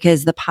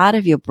 because the part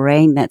of your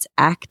brain that's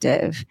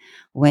active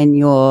when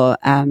you're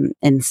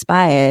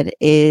inspired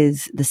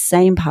is the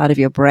same part of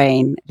your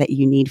brain that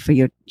you need for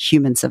your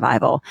human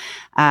survival.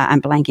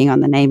 I'm blanking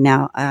on the name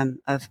now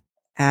of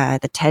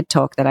the TED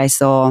talk that I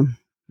saw.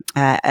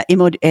 That's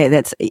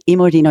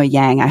Imodino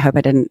Yang. I hope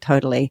I didn't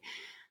totally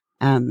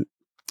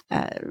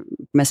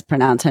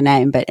mispronounce her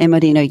name, but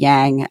Imodino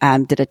Yang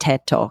did a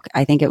TED talk.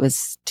 I think it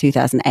was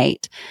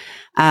 2008.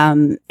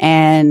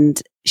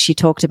 And she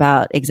talked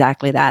about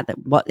exactly that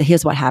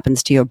here's what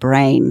happens to your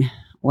brain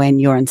when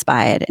you're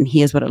inspired, and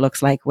here's what it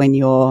looks like when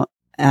you're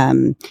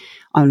on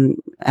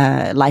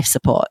life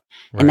support.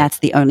 Right. And that's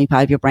the only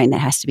part of your brain that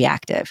has to be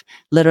active.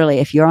 Literally,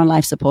 if you're on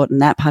life support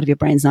and that part of your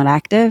brain's not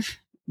active,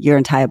 your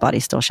entire body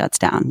still shuts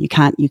down. You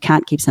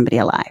can't keep somebody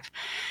alive.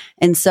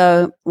 And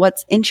so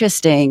what's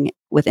interesting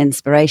with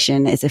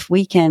inspiration is if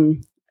we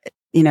can,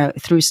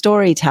 through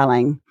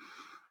storytelling,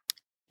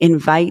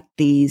 invite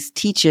these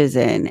teachers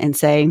in and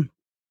say,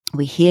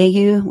 we hear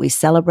you, we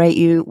celebrate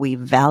you, we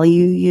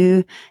value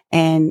you,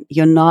 and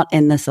you're not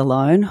in this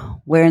alone.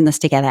 We're in this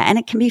together. And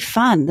it can be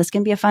fun. This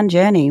can be a fun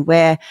journey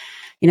where,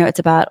 it's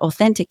about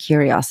authentic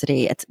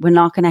curiosity. We're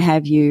not going to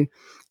have you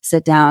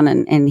sit down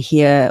and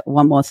hear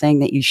one more thing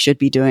that you should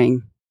be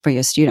doing for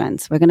your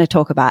students. We're going to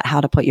talk about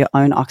how to put your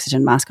own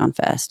oxygen mask on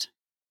first.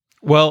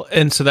 Well,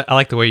 and so I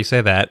like the way you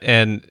say that.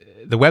 And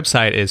the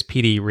website is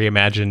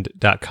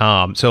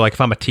pdreimagined.com. So like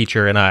if I'm a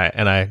teacher and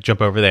I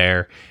jump over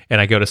there and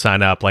I go to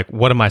sign up, like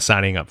what am I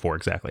signing up for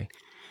exactly?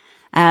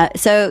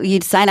 So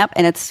you'd sign up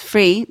and it's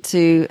free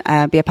to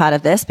be a part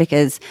of this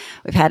because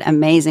we've had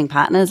amazing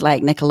partners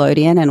like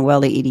Nickelodeon and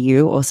Wurrly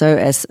EDU also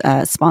as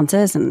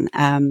sponsors.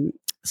 And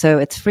so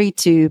it's free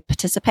to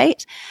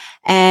participate.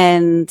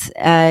 And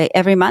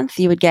every month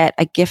you would get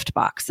a gift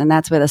box, and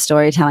that's where the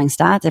storytelling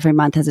starts. Every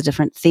month has a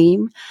different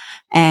theme.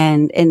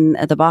 And in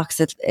the box,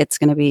 it's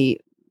going to be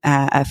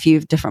a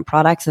few different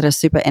products that are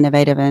super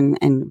innovative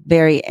and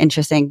very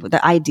interesting.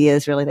 The idea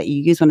is really that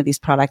you use one of these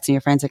products and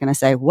your friends are going to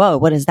say, whoa,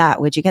 what is that?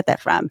 Where'd you get that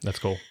from? That's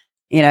cool.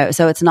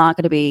 So it's not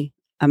going to be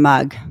a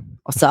mug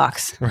or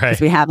socks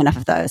because we have enough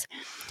of those.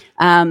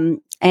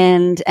 And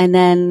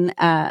then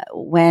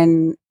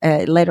when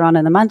later on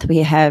in the month we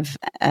have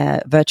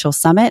a virtual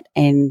summit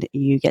and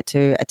you get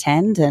to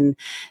attend, and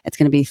it's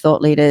going to be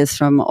thought leaders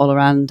from all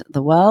around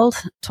the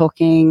world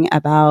talking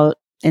about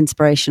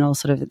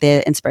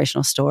their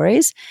inspirational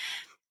stories.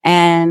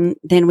 And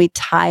then we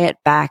tie it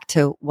back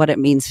to what it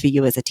means for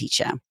you as a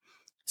teacher.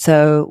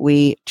 So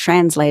we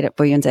translate it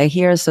for you and say,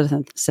 here's sort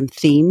of some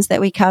themes that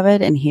we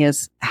covered, and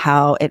here's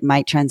how it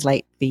might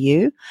translate for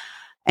you.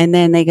 And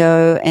then they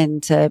go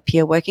into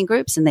peer working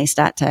groups and they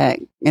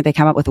they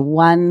come up with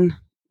one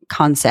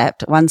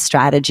concept, one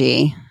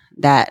strategy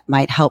that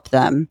might help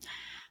them,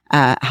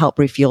 help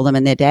refuel them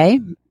in their day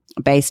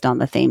based on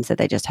the themes that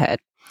they just heard.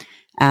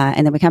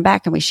 And then we come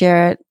back and we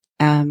share it.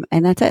 And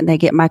that's it. And they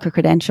get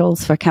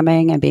micro-credentials for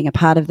coming and being a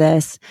part of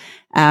this.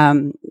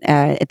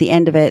 At the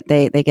end of it,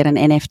 they get an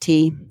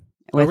NFT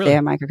with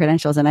their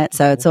micro-credentials in it.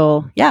 So it's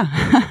all,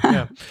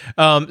 yeah.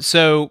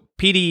 So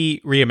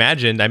PD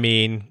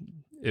Reimagined,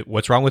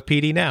 what's wrong with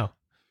PD now?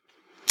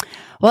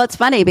 Well, it's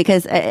funny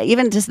because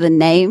even just the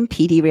name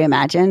PD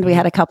Reimagined, we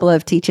had a couple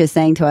of teachers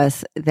saying to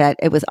us that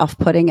it was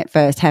off-putting at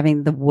first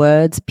having the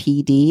words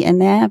PD in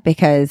there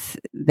because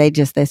they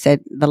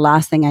said the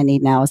last thing I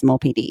need now is more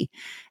PD.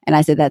 And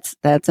I said,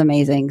 that's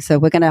amazing. So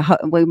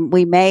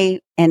we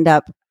may end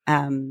up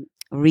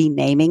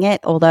renaming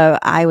it, although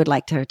I would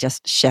like to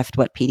just shift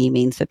what PD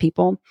means for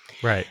people.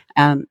 Right.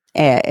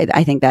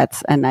 I think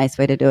that's a nice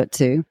way to do it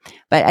too.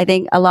 But I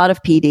think a lot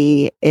of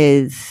PD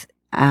is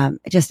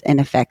just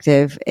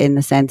ineffective in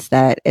the sense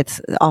that it's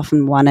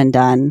often one and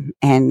done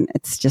and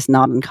it's just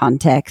not in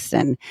context.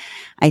 And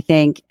I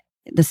think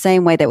the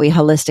same way that we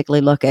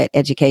holistically look at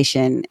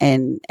education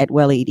and at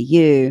Wurrly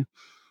EDU,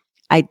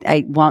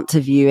 I want to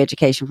view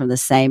education from the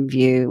same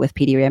view with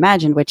PD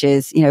Reimagined, which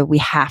is, we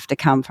have to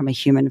come from a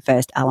human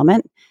first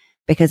element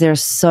because there are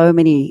so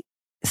many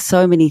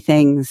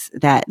things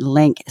that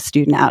link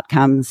student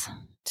outcomes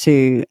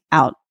to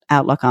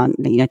outlook on,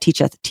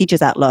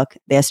 teachers' outlook,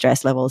 their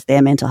stress levels,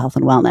 their mental health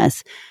and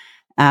wellness.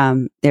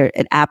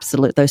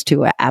 Those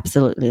two are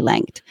absolutely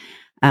linked.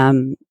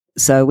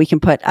 So we can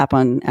put up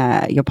on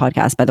your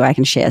podcast, by the way, I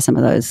can share some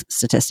of those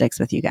statistics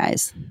with you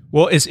guys.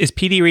 Well, is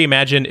PD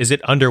Reimagined, is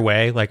it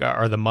underway? Like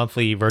are the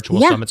monthly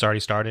virtual summits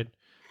already started?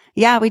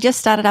 Yeah, we just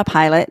started our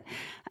pilot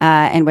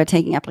and we're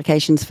taking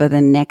applications for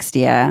the next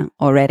year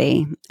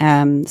already.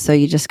 So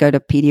you just go to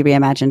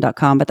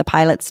pdreimagined.com, but the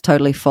pilot's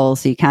totally full,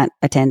 so you can't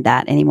attend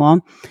that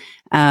anymore.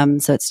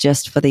 So it's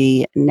just for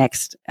the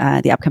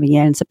upcoming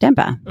year in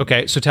September.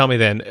 Okay. So tell me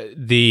then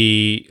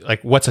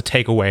what's a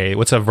takeaway?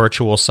 What's a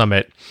virtual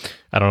summit?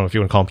 I don't know if you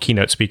want to call them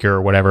keynote speaker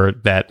or whatever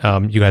that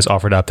you guys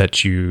offered up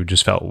that you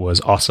just felt was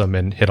awesome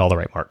and hit all the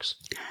right marks.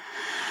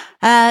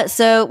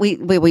 So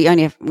we've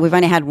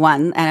only had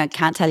one, and I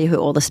can't tell you who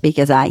all the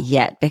speakers are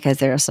yet because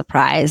they're a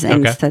surprise,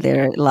 and so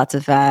there are lots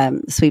of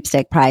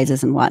sweepstake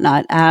prizes and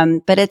whatnot.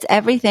 But it's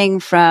everything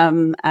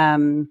from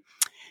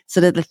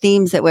sort of the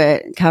themes that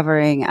we're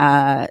covering.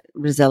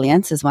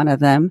 Resilience is one of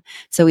them.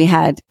 So we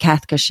had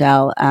Kath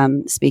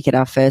Koshel speak at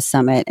our first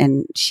summit,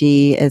 and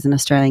she is an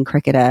Australian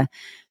cricketer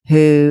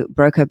who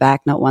broke her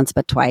back not once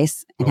but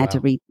twice and had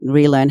to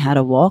relearn how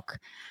to walk.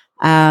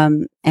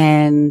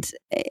 And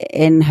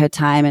in her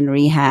time in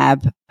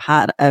rehab,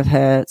 part of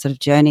her sort of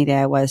journey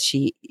there was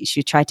she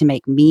tried to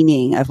make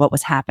meaning of what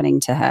was happening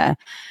to her.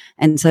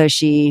 And so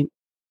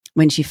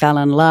when she fell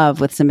in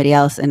love with somebody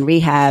else in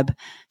rehab,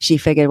 she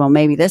figured, well,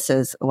 maybe this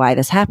is why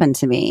this happened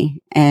to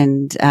me.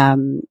 And I,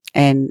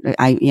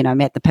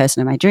 met the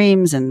person in my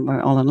dreams and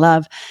we're all in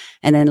love.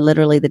 And then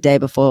literally the day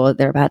before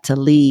they're about to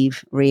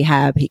leave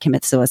rehab, he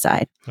commits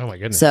suicide. Oh my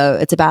goodness. So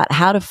it's about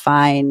how to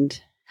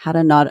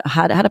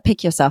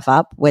pick yourself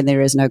up when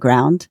there is no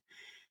ground,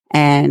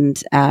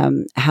 and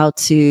how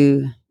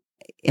to.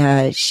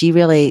 She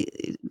really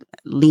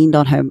leaned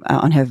on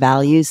her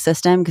values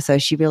system, so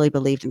she really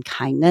believed in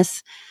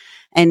kindness,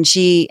 And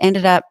she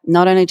ended up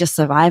not only just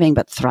surviving,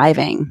 but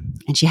thriving.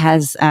 And she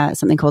has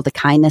something called the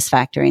Kindness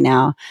Factory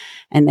now.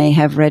 And they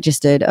have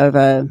registered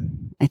over,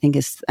 I think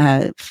it's,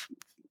 I'm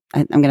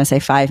going to say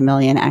 5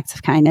 million acts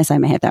of kindness. I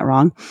may have that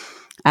wrong.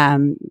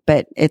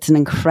 But it's an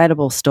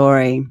incredible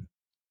story.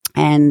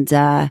 And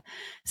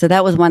so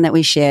that was one that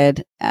we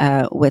shared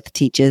with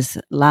teachers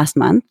last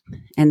month.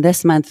 And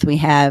this month we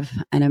have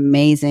an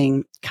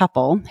amazing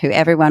couple who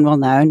everyone will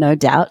know, no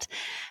doubt,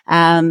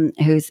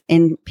 who's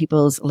in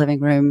people's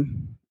living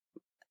room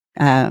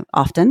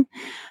often.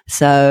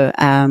 So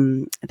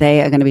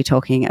they are going to be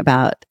talking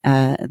about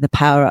the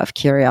power of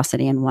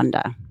curiosity and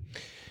wonder.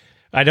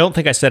 I don't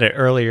think I said it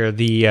earlier.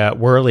 The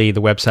Wurrly,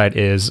 the website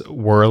is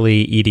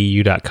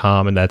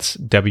wurrlyedu.com, and that's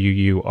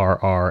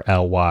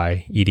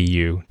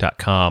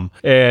WURRLY.edu.com.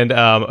 And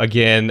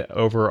again,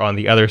 over on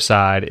the other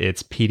side,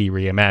 it's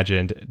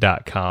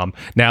PDReimagined.com.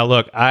 Now,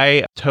 look,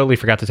 I totally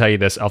forgot to tell you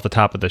this off the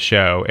top of the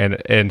show,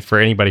 and for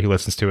anybody who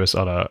listens to us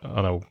on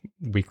a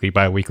weekly,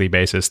 bi-weekly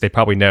basis, they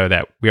probably know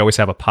that we always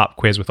have a pop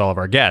quiz with all of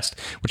our guests.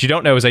 What you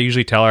don't know is I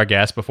usually tell our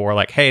guests before,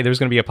 like, hey, there's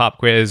going to be a pop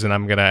quiz, and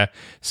I'm going to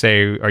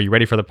say, are you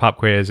ready for the pop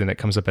quiz? And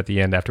it comes up at the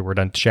end after we're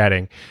done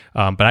chatting.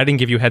 But I didn't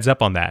give you a heads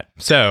up on that.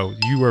 So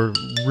you were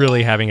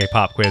really having a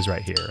pop quiz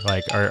right here.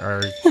 Like,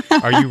 are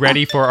you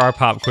ready for our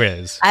pop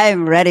quiz? I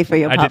am ready for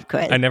your pop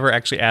quiz. I never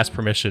actually asked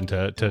permission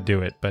to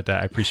do it, but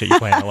I appreciate you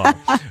playing along.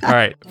 All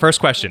right. First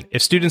question.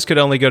 If students could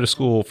only go to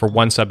school for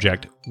one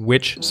subject,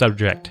 which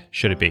subject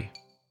should it be?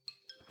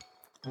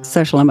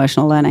 Social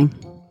emotional learning.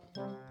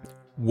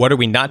 What are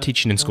we not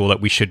teaching in school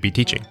that we should be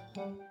teaching?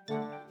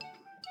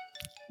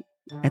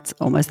 It's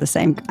almost the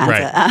same answer.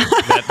 Right.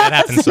 That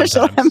happens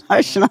Social sometimes.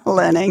 emotional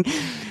learning.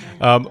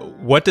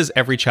 What does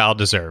every child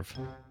deserve?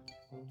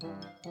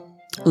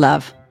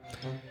 Love.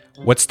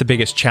 What's the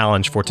biggest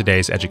challenge for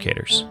today's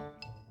educators?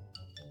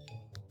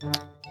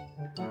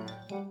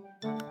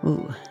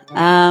 Ooh.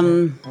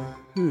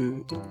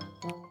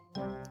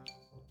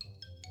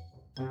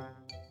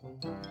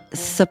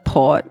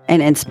 Support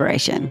and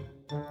inspiration.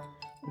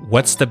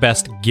 What's the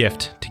best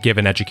gift to give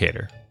an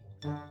educator?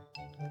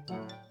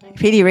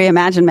 PD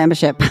Reimagined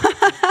membership.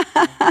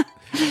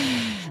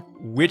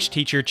 Which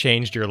teacher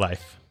changed your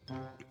life?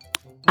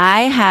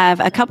 I have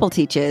a couple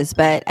teachers,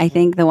 but I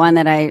think the one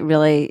that I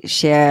really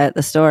share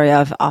the story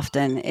of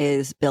often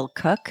is Bill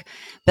Cook.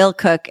 Bill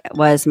Cook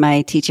was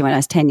my teacher when I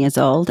was 10 years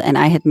old, and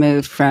I had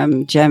moved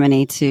from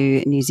Germany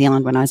to New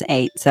Zealand when I was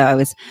 8. So I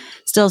was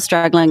still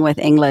struggling with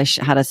English,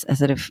 how to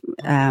sort of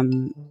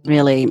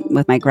really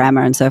with my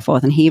grammar and so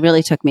forth. And he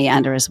really took me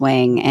under his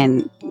wing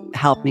and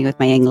helped me with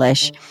my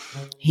English.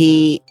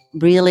 He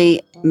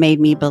really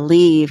made me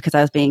believe, because I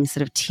was being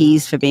sort of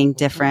teased for being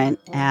different,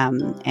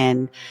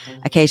 and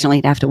occasionally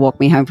he'd have to walk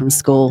me home from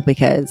school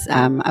because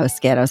I was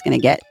scared I was going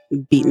to get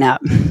beaten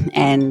up.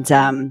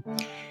 And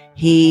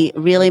he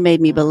really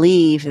made me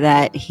believe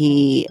that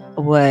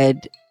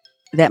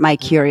that my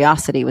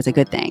curiosity was a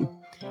good thing,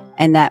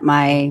 and that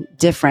my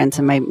difference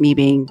and me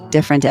being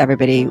different to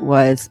everybody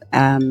was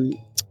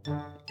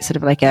sort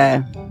of like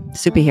a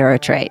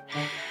superhero trait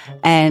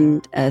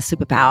and a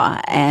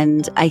superpower.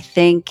 And I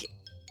think,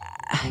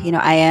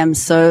 I am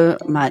so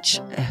much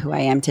who I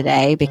am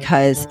today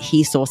because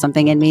he saw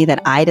something in me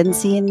that I didn't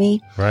see in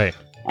me. Right.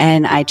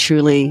 And I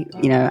truly,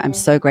 I'm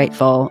so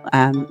grateful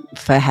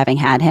for having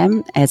had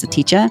him as a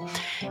teacher.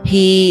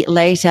 He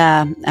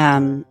later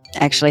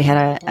actually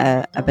had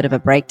a bit of a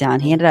breakdown.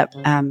 He ended up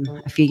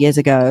a few years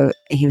ago,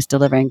 he was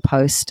delivering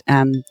post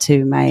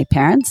to my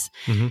parents.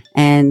 Mm-hmm.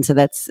 And so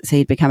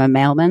he'd become a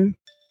mailman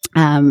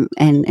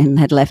and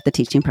had left the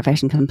teaching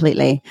profession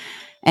completely.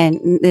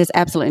 And there's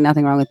absolutely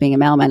nothing wrong with being a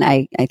mailman.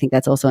 I think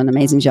that's also an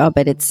amazing job,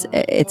 but it's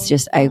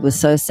just, I was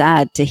so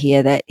sad to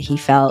hear that he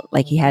felt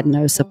like he had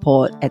no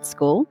support at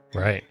school.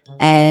 Right.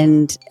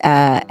 And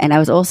I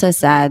was also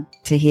sad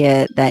to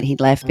hear that he'd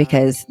left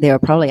because there were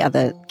probably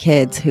other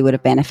kids who would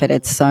have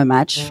benefited so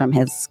much from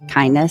his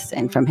kindness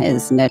and from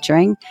his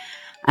nurturing.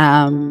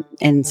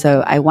 And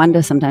so I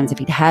wonder sometimes if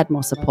he'd had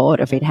more support,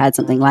 or if he'd had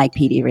something like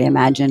PD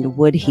Reimagined,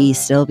 would he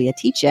still be a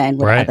teacher, and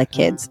would other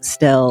kids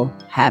still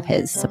have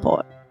his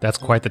support? That's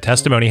quite the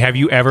testimony. Have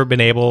you ever been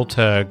able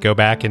to go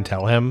back and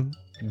tell him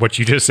what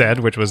you just said,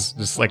 which was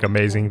just like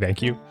amazing?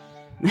 Thank you.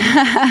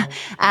 No,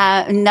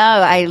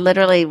 I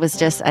literally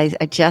was I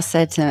just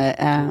said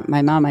to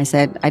my mom, I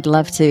said, I'd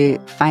love to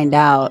find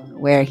out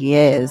where he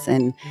is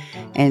and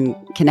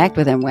connect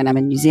with him when I'm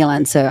in New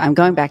Zealand. So I'm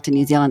going back to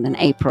New Zealand in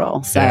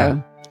April. So yeah.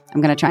 I'm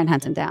going to try and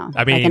hunt him down.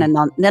 I mean, like in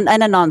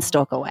a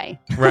non-stalker way.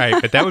 Right.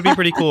 But that would be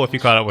pretty cool if you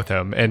caught up with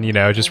him. And,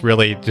 just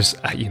really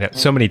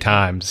so many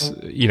times,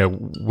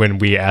 when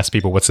we ask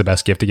people what's the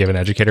best gift to give an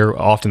educator,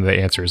 often the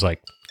answer is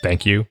like,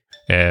 thank you.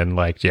 And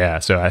like, yeah,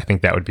 so I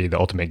think that would be the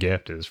ultimate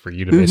gift, is for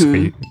you to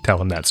basically tell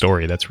him that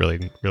story. That's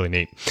really, really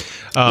neat.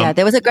 Yeah,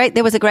 there was a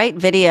great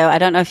video. I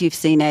don't know if you've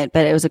seen it,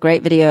 but it was a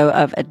great video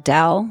of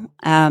Adele.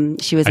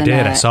 She was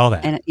I saw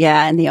that.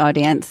 In the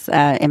audience.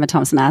 Emma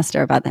Thompson asked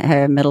her about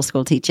her middle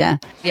school teacher.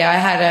 Yeah, I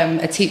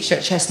had a teacher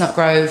at Chestnut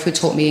Grove who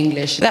taught me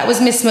English. That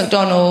was Miss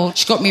McDonald.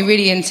 She got me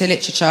really into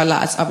literature.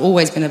 Like, I've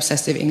always been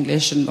obsessed with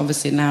English, and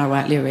obviously now I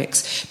write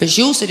lyrics. But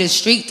she also did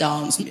street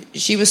dance.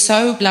 She was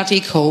so bloody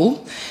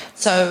cool,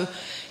 so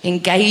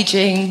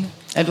engaging,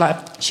 and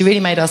like, she really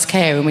made us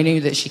care, and we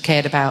knew that she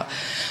cared about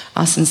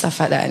us and stuff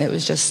like that. And it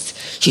was just,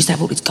 she used to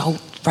have all these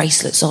gold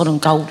bracelets on and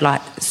gold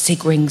like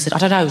sig rings, and I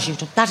don't know, she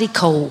was bloody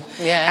cool,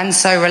 and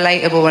so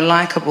relatable and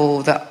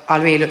likeable that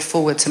I really looked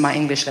forward to my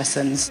English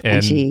lessons.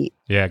 And she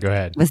go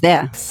ahead. Was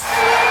there.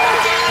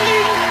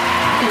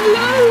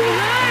 Hello,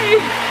 hi.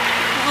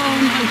 Oh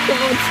my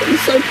God, I'm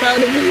so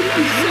proud of you.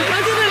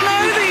 I didn't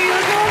know that you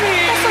were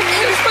coming. It's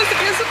okay, it's supposed to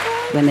be a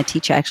surprise. When the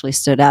teacher actually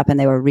stood up and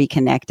they were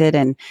reconnected,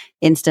 and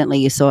instantly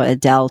you saw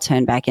Adele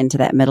turn back into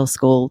that middle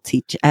school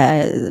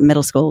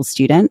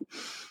student.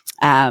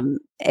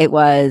 It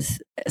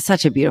was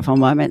such a beautiful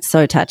moment,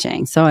 so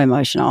touching, so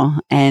emotional,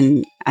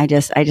 and I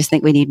just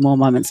think we need more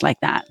moments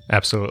like that.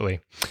 Absolutely.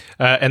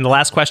 And the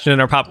last question in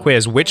our pop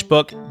quiz: which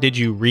book did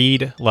you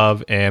read,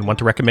 love, and want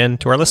to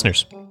recommend to our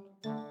listeners?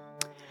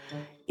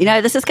 You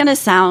know, this is going to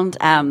sound.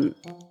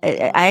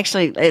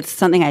 It's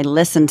something I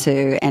listened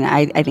to, and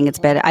I think it's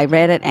better. I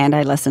read it and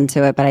I listened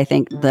to it, but I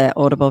think the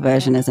Audible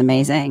version is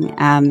amazing.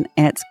 And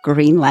it's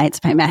Green Lights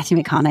by Matthew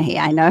McConaughey.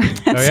 I know.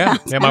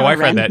 My wife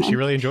read that. She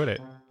really enjoyed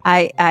it.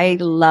 I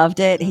loved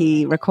it.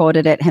 He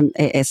recorded it,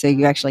 so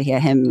you actually hear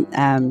him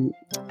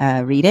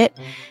read it.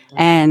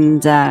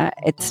 And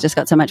it's just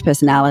got so much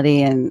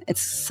personality, and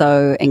it's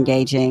so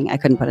engaging. I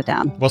couldn't put it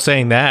down. Well,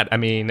 saying that, I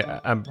mean,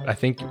 I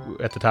think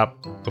at the top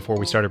before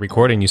we started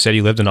recording, you said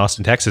you lived in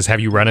Austin, Texas.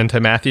 Have you run into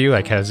Matthew?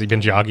 Like, has he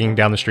been jogging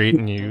down the street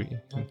and he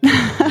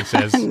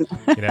says,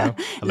 hello?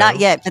 Not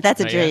yet, but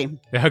that's a dream.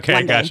 Yet.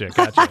 Okay, gotcha.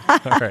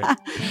 All right.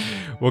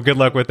 Well, good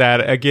luck with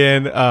that.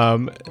 Again,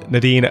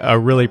 Nadine, I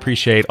really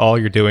appreciate all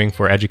you're doing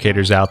for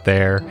educators out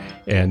there.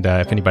 And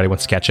if anybody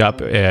wants to catch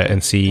up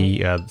and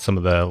see some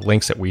of the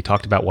links that we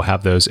talked about, we'll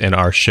have those in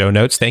our show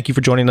notes. Thank you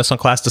for joining us on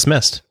Class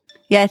Dismissed.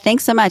 Yeah,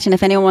 thanks so much. And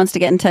if anyone wants to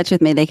get in touch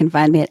with me, they can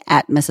find me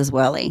at Mrs.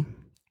 Wurrly.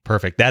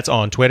 Perfect. That's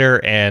on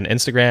Twitter and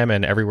Instagram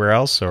and everywhere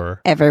else,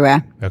 or?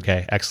 Everywhere.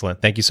 Okay,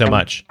 excellent. Thank you so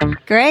much.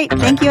 Great.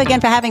 Thank you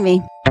again for having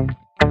me.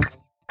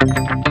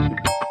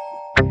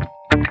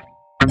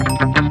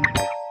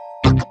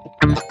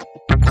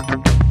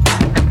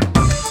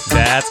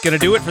 That's going to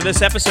do it for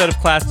this episode of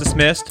Class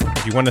Dismissed.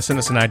 If you want to send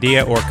us an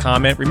idea or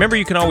comment, remember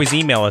you can always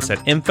email us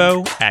at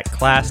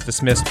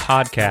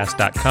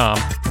info@classdismissedpodcast.com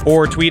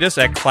or tweet us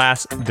at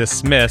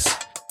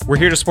classdismiss. We're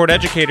here to support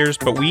educators,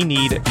 but we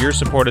need your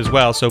support as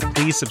well, so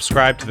please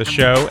subscribe to the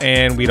show,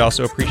 and we'd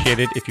also appreciate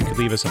it if you could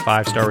leave us a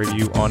 5-star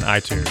review on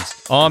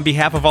iTunes. On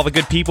behalf of all the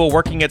good people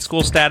working at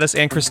School Status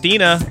and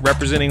Christina,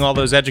 representing all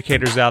those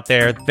educators out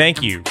there,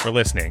 thank you for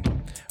listening.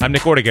 I'm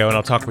Nick Ortego, and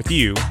I'll talk with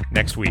you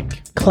next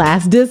week.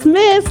 Class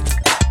dismissed!